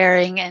for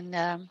sharing. And,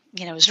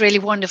 it was really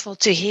wonderful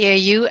to hear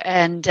you.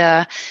 And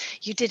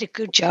you did a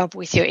good job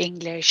with your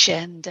English.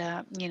 And,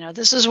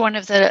 this is one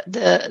of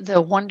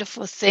the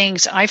wonderful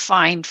things I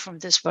find from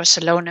this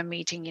Barcelona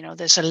meeting.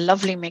 There's a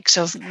lovely mix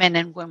of men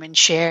and women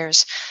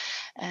shares.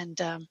 And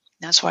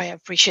that's why I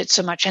appreciate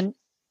so much. And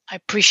I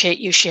appreciate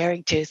you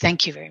sharing too.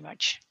 Thank you very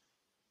much.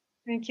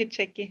 Thank you,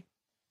 Jackie.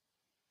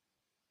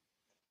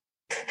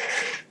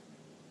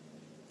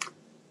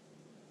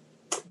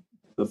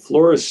 The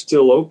floor is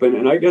still open,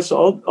 and I guess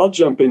I'll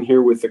jump in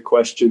here with a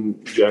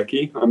question,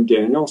 Jackie. I'm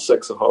Daniel,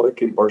 sexaholic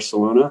in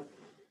Barcelona.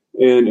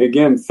 And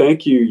again,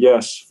 thank you,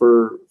 yes,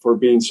 for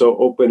being so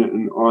open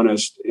and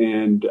honest.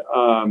 And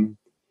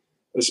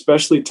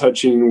especially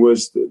touching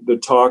was the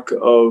talk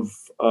of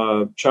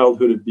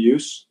childhood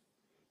abuse.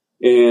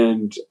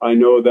 And I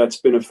know that's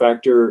been a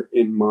factor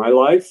in my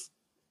life.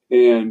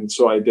 And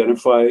so I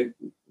identify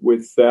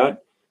with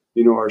that.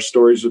 Our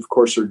stories, of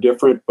course, are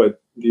different,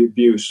 but the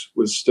abuse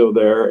was still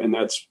there. And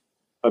that's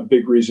a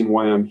big reason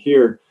why I'm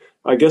here.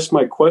 I guess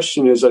my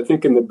question is, I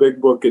think in the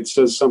big book, it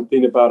says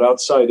something about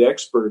outside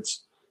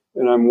experts.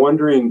 And I'm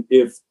wondering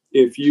if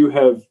you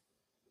have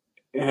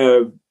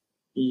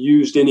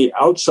used any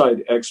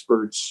outside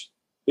experts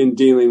in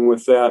dealing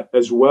with that,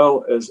 as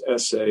well as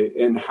SA,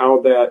 and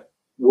how that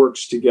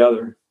works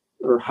together,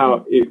 or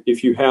how,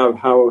 if you have,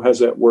 how has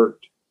that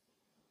worked?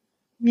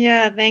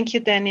 Yeah, thank you,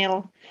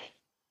 Daniel.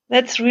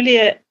 That's really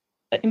an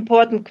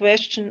important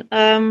question.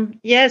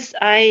 Yes,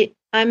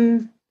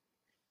 I'm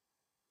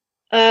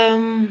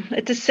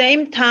at the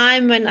same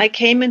time when I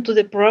came into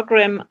the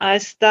program, I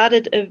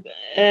started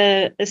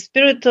a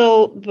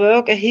spiritual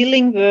work, a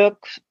healing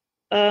work,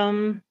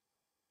 and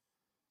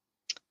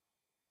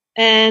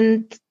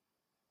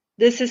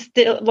this is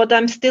still what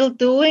I'm still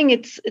doing.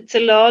 It's a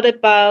lot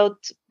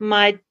about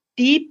my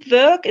deep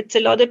work. It's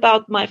a lot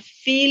about my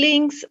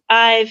feelings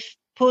I've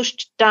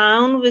pushed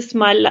down with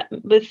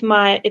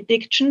my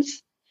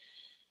addictions.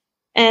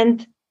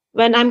 And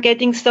when I'm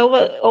getting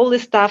sober, all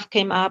this stuff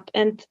came up,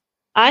 and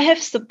I have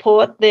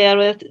support there.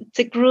 It's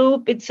a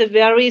group. It's a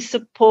very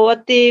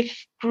supportive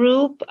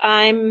group.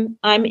 I'm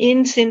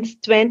in since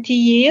 20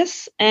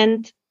 years,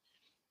 and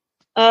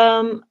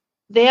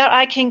there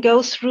I can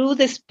go through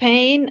this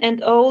pain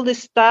and all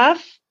this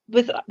stuff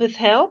with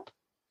help.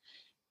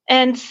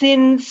 And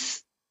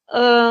since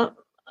a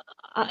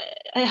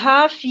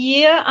half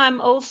year,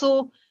 I'm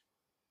also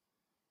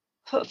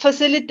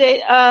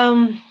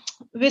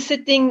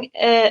visiting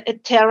a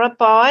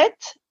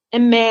therapist, a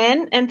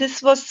man, and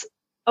this was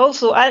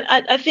also,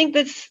 I think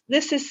this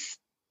is,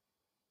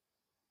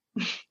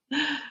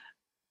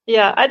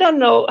 yeah, I don't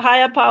know,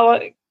 higher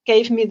power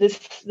gave me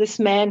this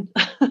man.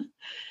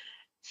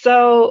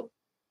 So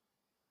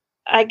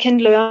I can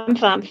learn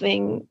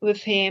something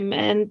with him,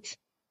 and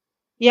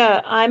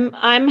yeah,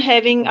 I'm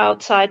having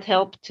outside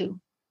help too.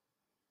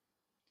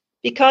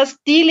 Because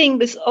dealing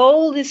with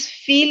all these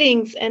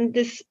feelings and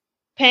this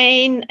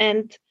pain,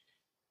 and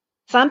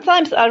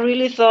sometimes I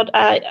really thought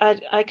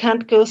I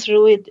can't go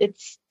through it.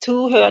 It's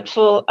too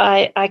hurtful.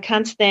 I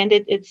can't stand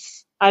it.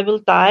 I will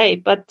die.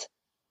 But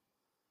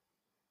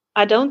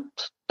I don't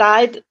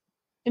died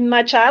in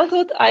my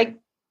childhood.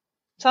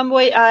 Some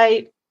way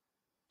I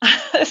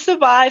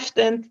survived,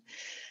 and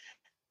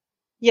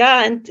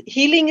yeah, and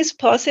healing is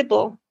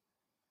possible.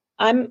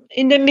 I'm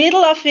in the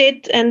middle of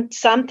it, and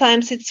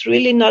sometimes it's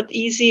really not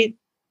easy.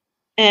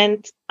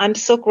 And I'm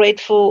so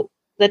grateful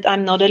that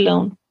I'm not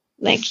alone.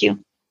 Thank you.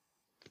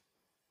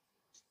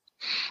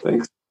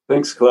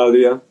 Thanks,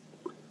 Claudia.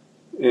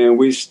 And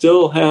we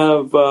still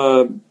have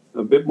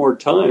a bit more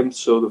time,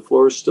 so the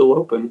floor is still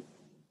open.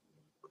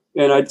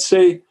 And I'd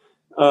say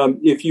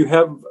if you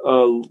have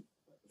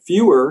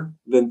fewer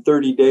than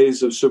 30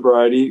 days of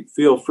sobriety,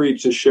 feel free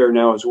to share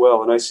now as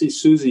well. And I see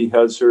Susie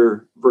has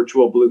her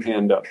virtual blue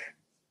hand up.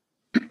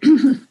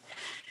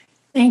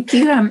 Thank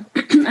you.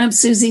 I'm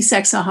Susie,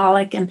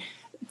 Sexaholic. And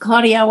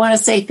Claudia, I want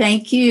to say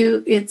thank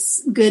you.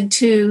 It's good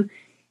to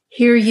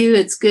hear you.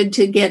 It's good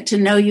to get to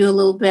know you a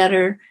little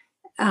better.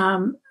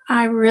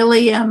 I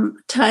really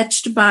am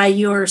touched by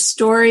your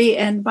story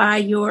and by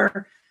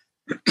your,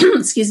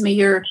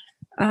 your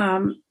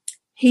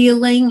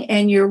healing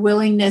and your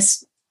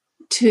willingness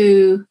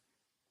to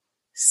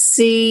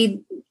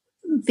see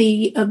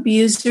the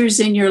abusers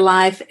in your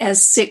life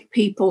as sick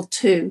people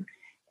too,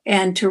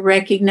 and to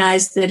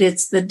recognize that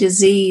it's the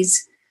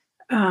disease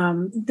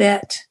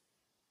that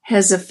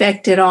has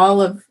affected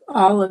all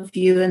of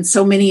you and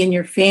so many in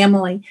your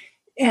family.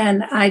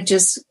 And I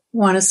just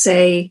want to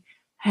say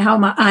how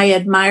I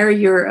admire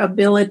your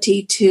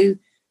ability to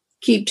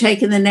keep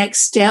taking the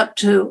next step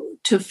to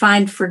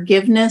find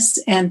forgiveness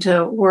and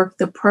to work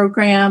the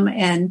program.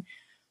 And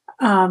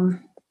I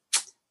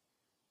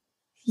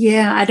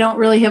don't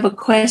really have a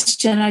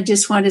question. I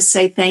just want to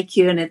say thank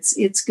you, and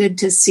it's good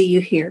to see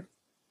you here.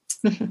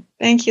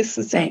 Thank you,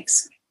 Susie.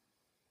 Thanks.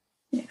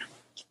 Yeah.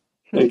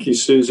 Thank you,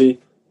 Susie.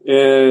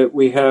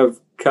 We have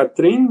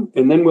Katrin,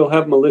 and then we'll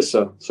have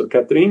Melissa. So,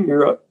 Katrin,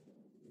 you're up.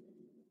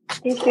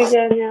 Thank you,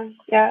 Daniel.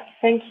 Yeah,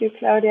 thank you,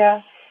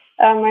 Claudia.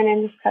 My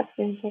name is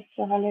Katrin,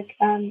 Sexaholic.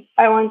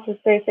 I want to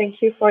say thank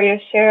you for your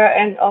share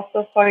and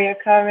also for your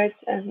courage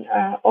and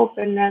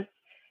openness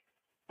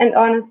and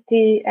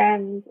honesty.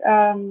 And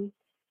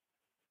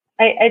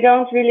I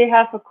don't really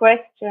have a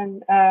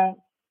question,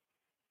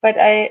 but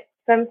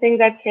something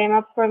that came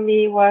up for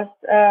me was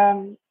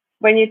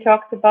when you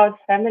talked about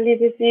family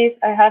disease.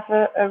 I have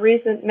a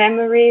recent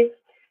memory.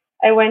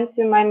 I went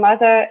to my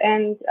mother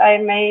and I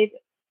made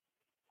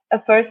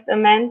a first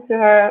amend to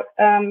her,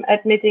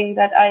 admitting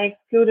that I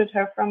excluded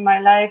her from my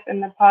life in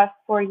the past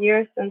 4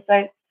 years since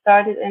I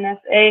started in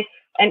SA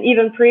and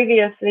even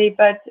previously,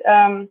 but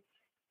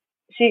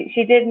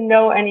she didn't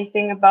know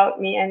anything about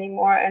me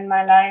anymore in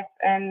my life.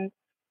 And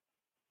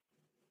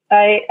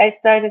I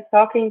started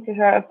talking to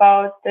her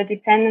about the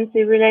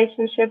dependency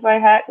relationship I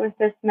had with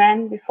this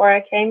man before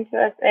I came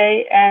to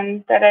SA,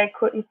 and that I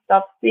couldn't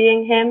stop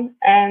seeing him.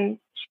 And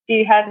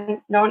she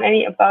hadn't known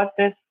any about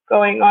this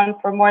going on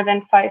for more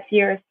than 5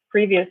 years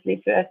previously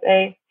to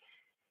SA.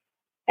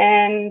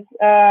 And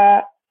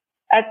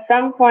at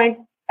some point,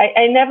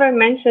 I never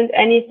mentioned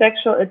any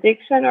sexual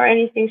addiction or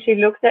anything. She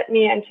looked at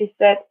me and she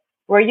said,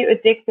 "Were you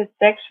addicted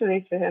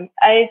sexually to him?"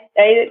 I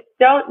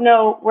don't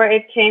know where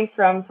it came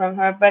from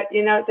her, but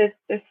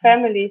this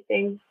family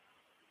thing,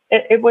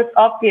 it was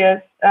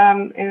obvious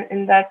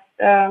in that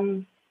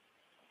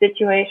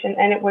situation,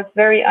 and it was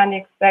very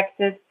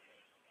unexpected.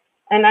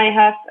 And I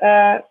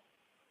have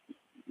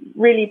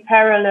really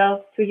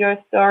parallels to your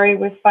story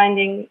with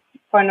finding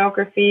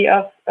pornography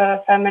of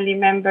family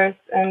members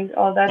and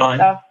all that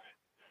stuff.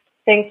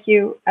 Thank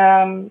you.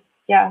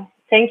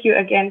 Thank you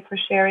again for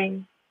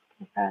sharing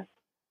that.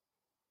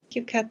 Thank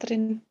you,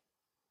 Katrin.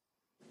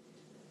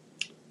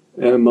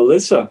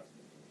 Melissa.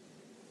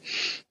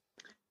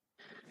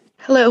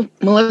 Hello,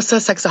 Melissa,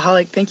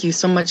 Sexaholic. Thank you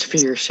so much for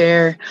your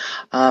share.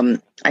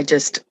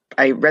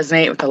 I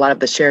resonate with a lot of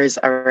the shares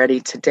already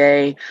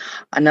today.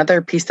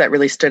 Another piece that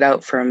really stood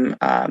out from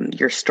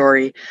your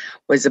story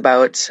was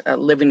about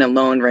living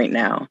alone right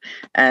now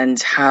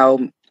and how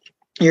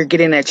you're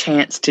getting a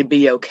chance to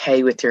be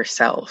okay with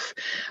yourself.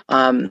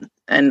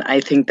 And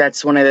I think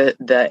that's one of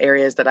the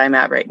areas that I'm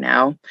at right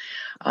now.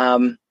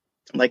 I'm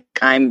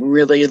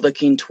really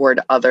looking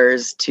toward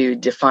others to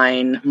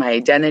define my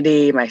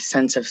identity, my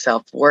sense of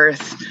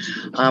self-worth.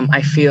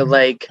 I feel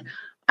like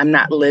I'm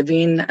not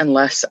living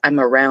unless I'm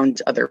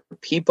around other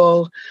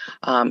people.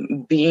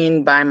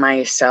 Being by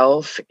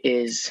myself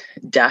is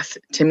death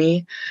to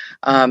me.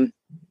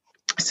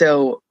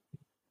 So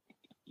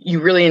you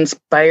really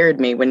inspired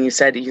me when you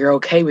said you're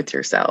okay with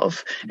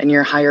yourself and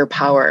your higher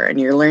power and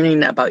you're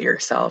learning about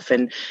yourself.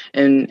 And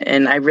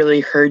I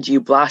really heard you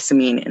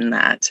blossoming in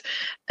that.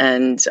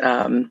 And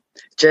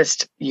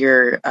just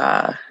your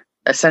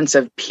a sense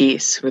of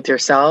peace with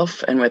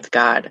yourself and with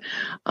God.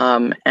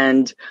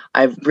 And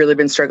I've really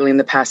been struggling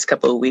the past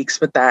couple of weeks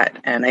with that.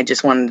 And I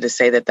just wanted to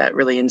say that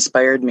really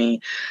inspired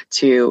me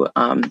to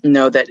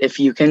know that if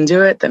you can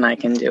do it, then I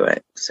can do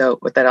it. So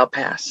with that, I'll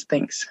pass.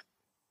 Thanks.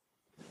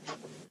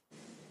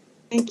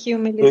 Thank you,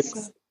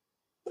 Melissa.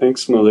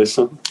 Thanks,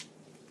 Melissa.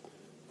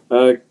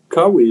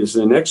 Kawi is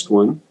the next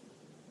one.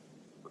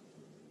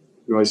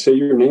 Do I say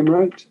your name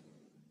right?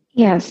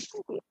 Yes,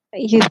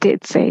 you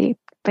did say it.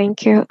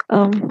 Thank you.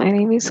 My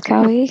name is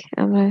Kelly.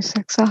 I'm a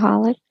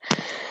sexaholic.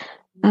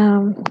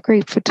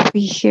 Grateful to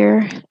be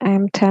here.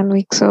 I'm 10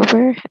 weeks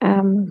sober.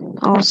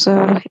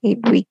 Also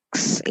 8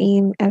 weeks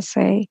in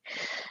SA.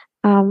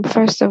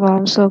 First of all,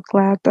 I'm so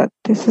glad that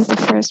this is the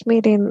first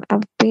meeting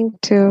I've been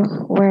to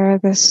where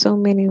there's so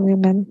many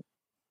women.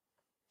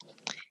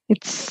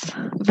 It's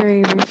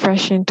very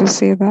refreshing to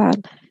see that.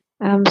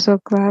 I'm so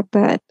glad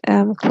that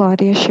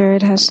Claudia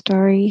shared her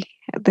story.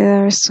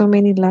 There are so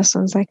many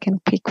lessons I can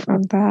pick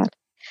from that.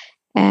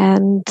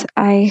 And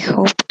I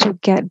hope to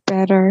get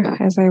better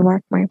as I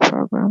work my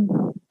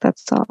program.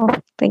 That's all.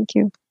 Thank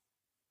you.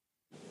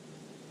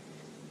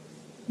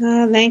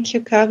 Thank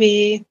you,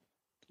 Kavi.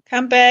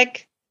 Come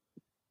back.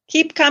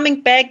 Keep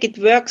coming back. It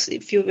works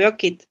if you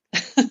work it.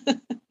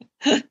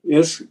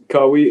 Yes,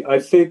 Kawi. I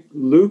think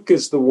Luke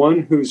is the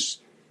one who's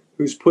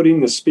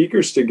putting the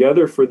speakers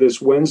together for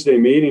this Wednesday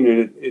meeting,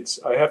 and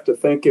I have to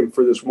thank him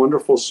for this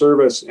wonderful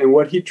service. And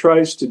what he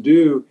tries to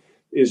do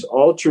is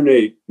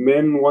alternate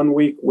men one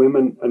week,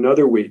 women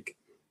another week.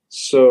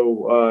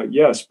 So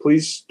yes,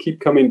 please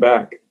keep coming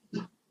back.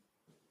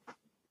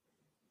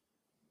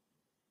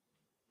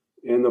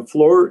 And the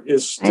floor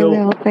is still.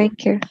 I will.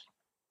 Thank you.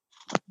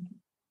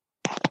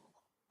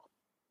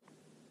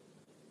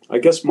 I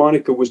guess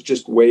Monica was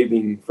just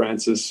waving,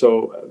 Francis.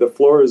 So the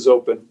floor is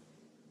open.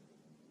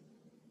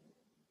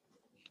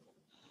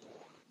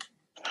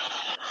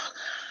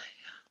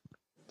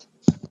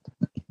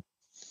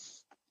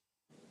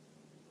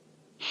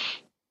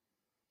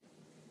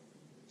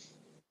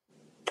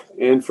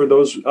 And for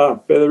those,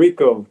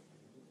 Federico,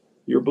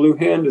 your blue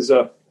hand is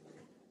up.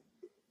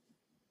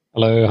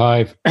 Hello,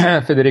 hi,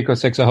 Federico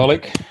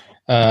Sexaholic.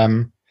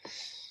 Thank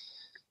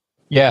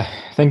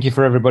you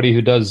for everybody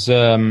who does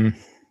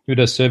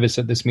service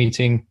at this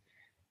meeting.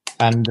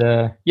 And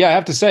I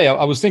have to say,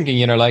 I was thinking,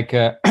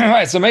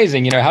 it's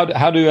amazing,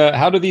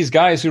 how do these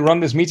guys who run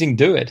this meeting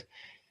do it?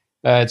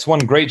 It's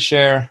one great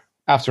share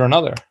after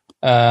another,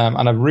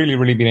 and I've really,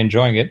 really been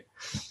enjoying it.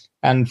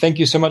 And thank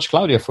you so much,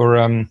 Claudia, for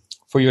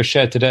your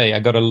share today. I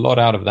got a lot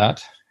out of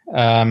that.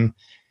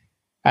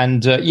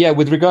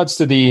 With regards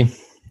to the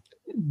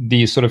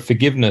sort of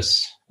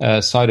forgiveness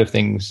side of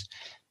things,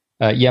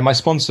 my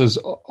sponsors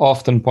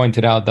often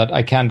pointed out that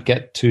I can't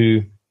get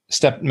to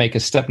make a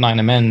step 9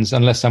 amends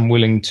unless I'm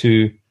willing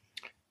to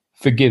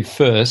forgive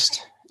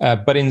first.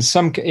 But in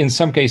some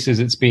cases,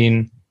 it's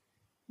been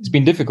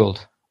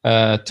difficult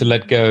to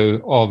let go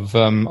of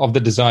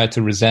the desire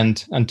to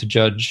resent and to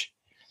judge.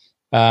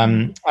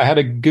 I had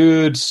a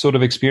good sort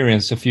of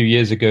experience a few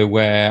years ago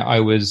where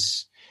I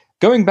was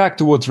going back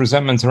towards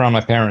resentment around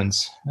my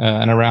parents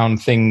and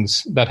around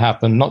things that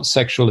happened, not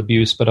sexual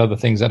abuse, but other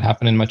things that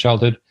happened in my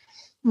childhood.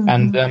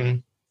 Mm-hmm.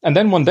 And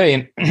then one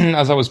day,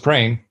 as I was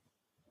praying,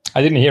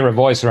 I didn't hear a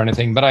voice or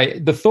anything,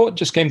 but the thought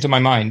just came to my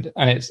mind,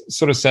 and it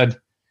sort of said,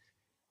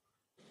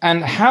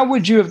 and how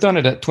would you have done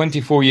it at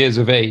 24 years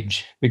of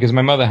age? Because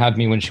my mother had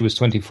me when she was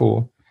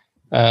 24.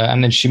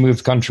 And then she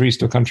moved countries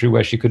to a country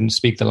where she couldn't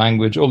speak the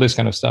language, all this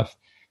kind of stuff.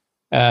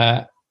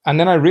 And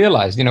then I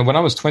realized, when I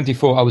was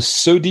 24, I was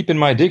so deep in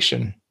my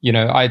addiction.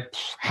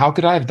 How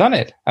could I have done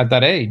it at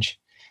that age?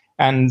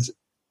 And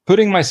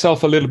putting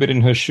myself a little bit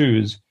in her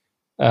shoes,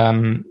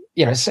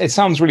 it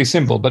sounds really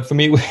simple, but for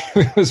me,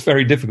 it was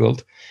very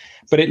difficult.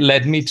 But it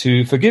led me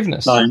to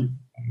forgiveness,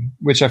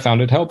 which I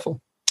found it helpful.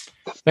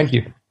 Thank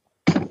you.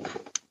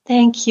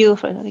 Thank you,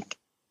 Frederic.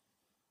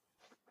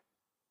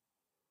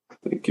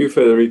 Thank you,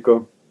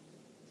 Federico.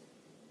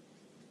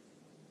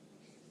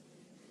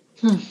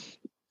 And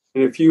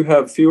if you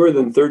have fewer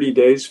than 30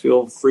 days,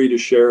 feel free to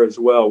share as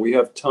well. We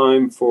have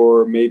time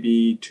for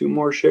maybe 2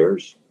 more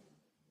shares.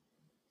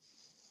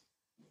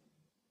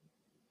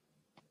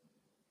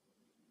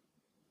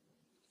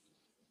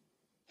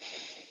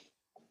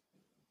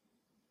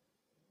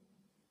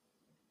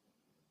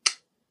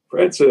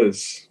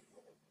 Francis.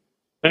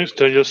 Thanks,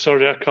 Daniel.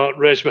 Sorry, I can't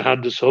raise my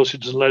hand, so it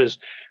doesn't let us.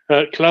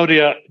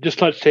 Claudia,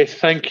 just like to say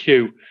thank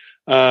you.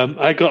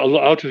 I got a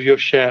lot out of your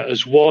share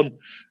as one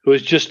who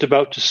is just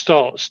about to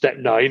start step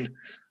 9.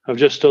 I've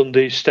just done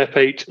the step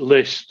 8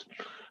 list.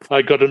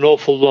 I got an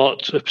awful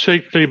lot,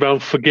 particularly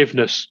around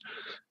forgiveness,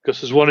 because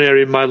there's one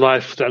area in my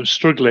life that I'm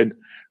struggling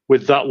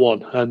with that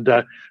one. And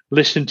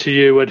listening to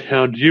you and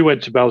how you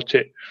went about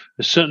it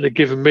has certainly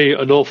given me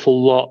an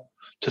awful lot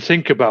to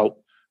think about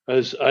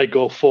as I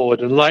go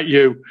forward. And like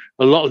you,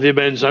 a lot of the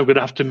amends I'm going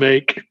to have to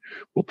make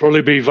will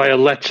probably be via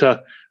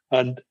letter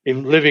and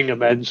in living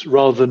amends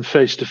rather than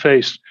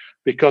face-to-face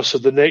because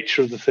of the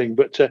nature of the thing.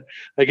 But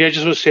again, I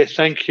just want to say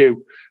thank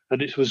you.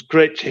 And it was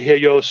great to hear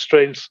your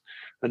strength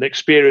and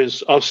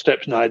experience of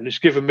Step 9. And it's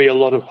given me a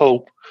lot of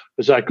hope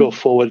as I go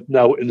forward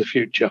now in the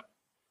future.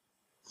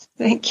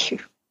 Thank you.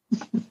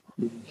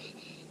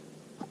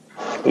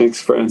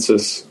 Thanks,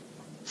 Francis.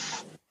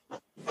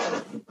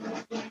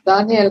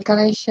 Daniel, can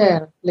I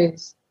share,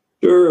 please?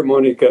 Sure,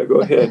 Monica,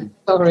 go ahead.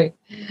 Sorry.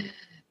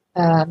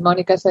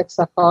 Monica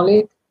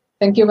Sexaholic.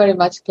 Thank you very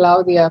much,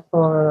 Claudia,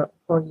 for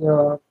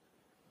your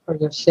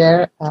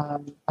share.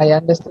 I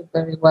understood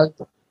very well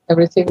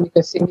everything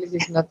because English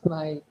is not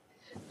my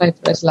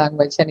first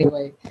language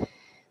anyway.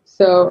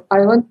 So I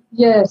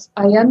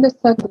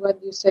understand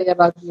what you say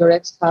about your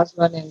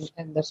ex-husband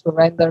and the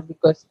surrender,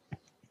 because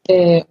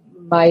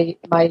my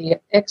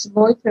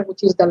ex-boyfriend,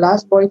 which is the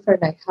last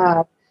boyfriend I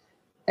had,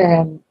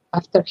 and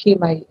after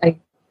him I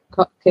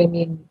came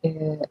in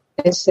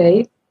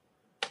SA.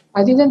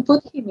 I didn't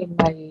put him in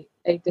my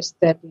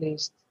 8-step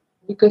list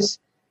because,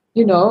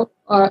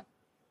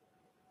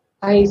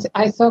 I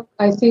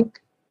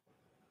think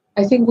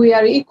we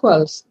are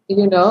equals.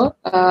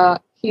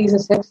 He's a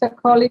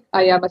sexaholic.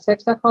 I am a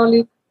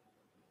sexaholic.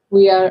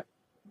 We are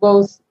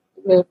both,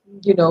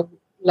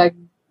 like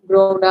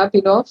grown up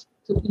enough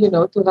to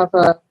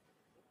have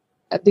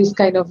this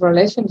kind of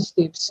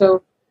relationship.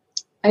 So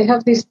I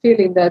have this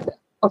feeling that,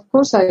 of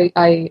course, I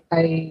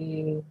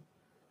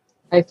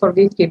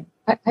forgive him.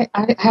 I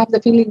have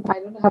the feeling I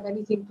don't have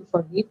anything to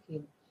forgive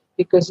him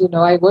because,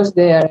 I was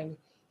there and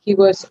he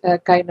was a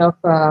kind of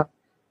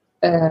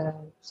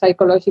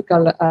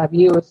psychological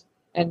abuse,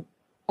 and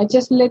I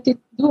just let it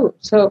do.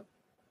 So,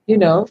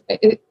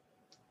 it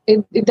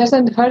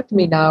doesn't hurt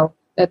me now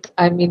that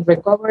I'm in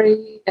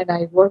recovery and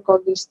I work all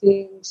these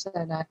things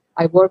and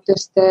I work the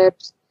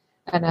steps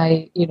and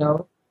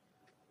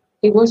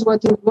it was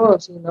what it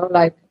was,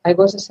 like I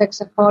was a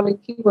sexaholic,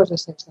 he was a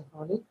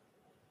sexaholic.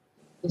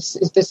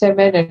 It's the same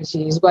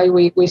energy. It's why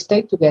we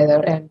stay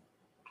together.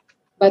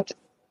 But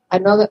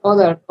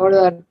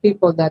other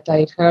people that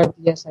I heard,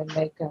 yes, I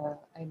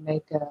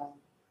make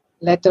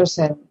letters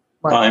and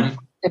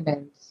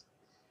amends.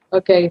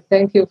 Okay,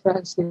 thank you,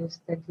 Francis.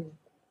 Thank you.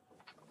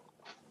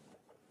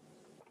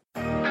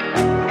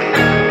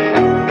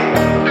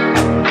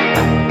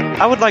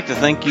 I would like to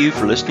thank you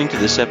for listening to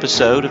this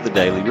episode of the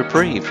Daily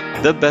Reprieve,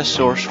 the best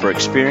source for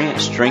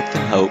experience, strength,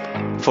 and hope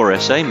for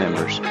SA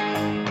members.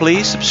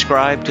 Please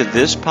subscribe to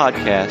this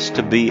podcast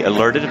to be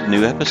alerted of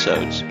new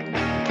episodes.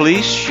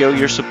 Please show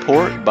your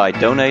support by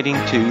donating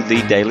to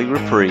the Daily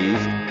Reprieve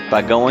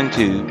by going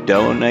to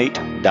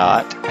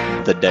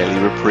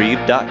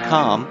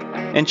donate.thedailyreprieve.com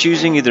and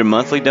choosing either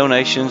monthly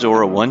donations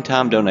or a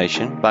one-time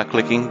donation by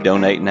clicking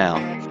Donate Now.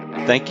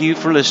 Thank you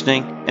for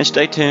listening, and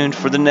stay tuned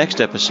for the next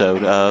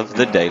episode of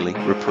The Daily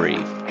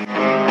Reprieve.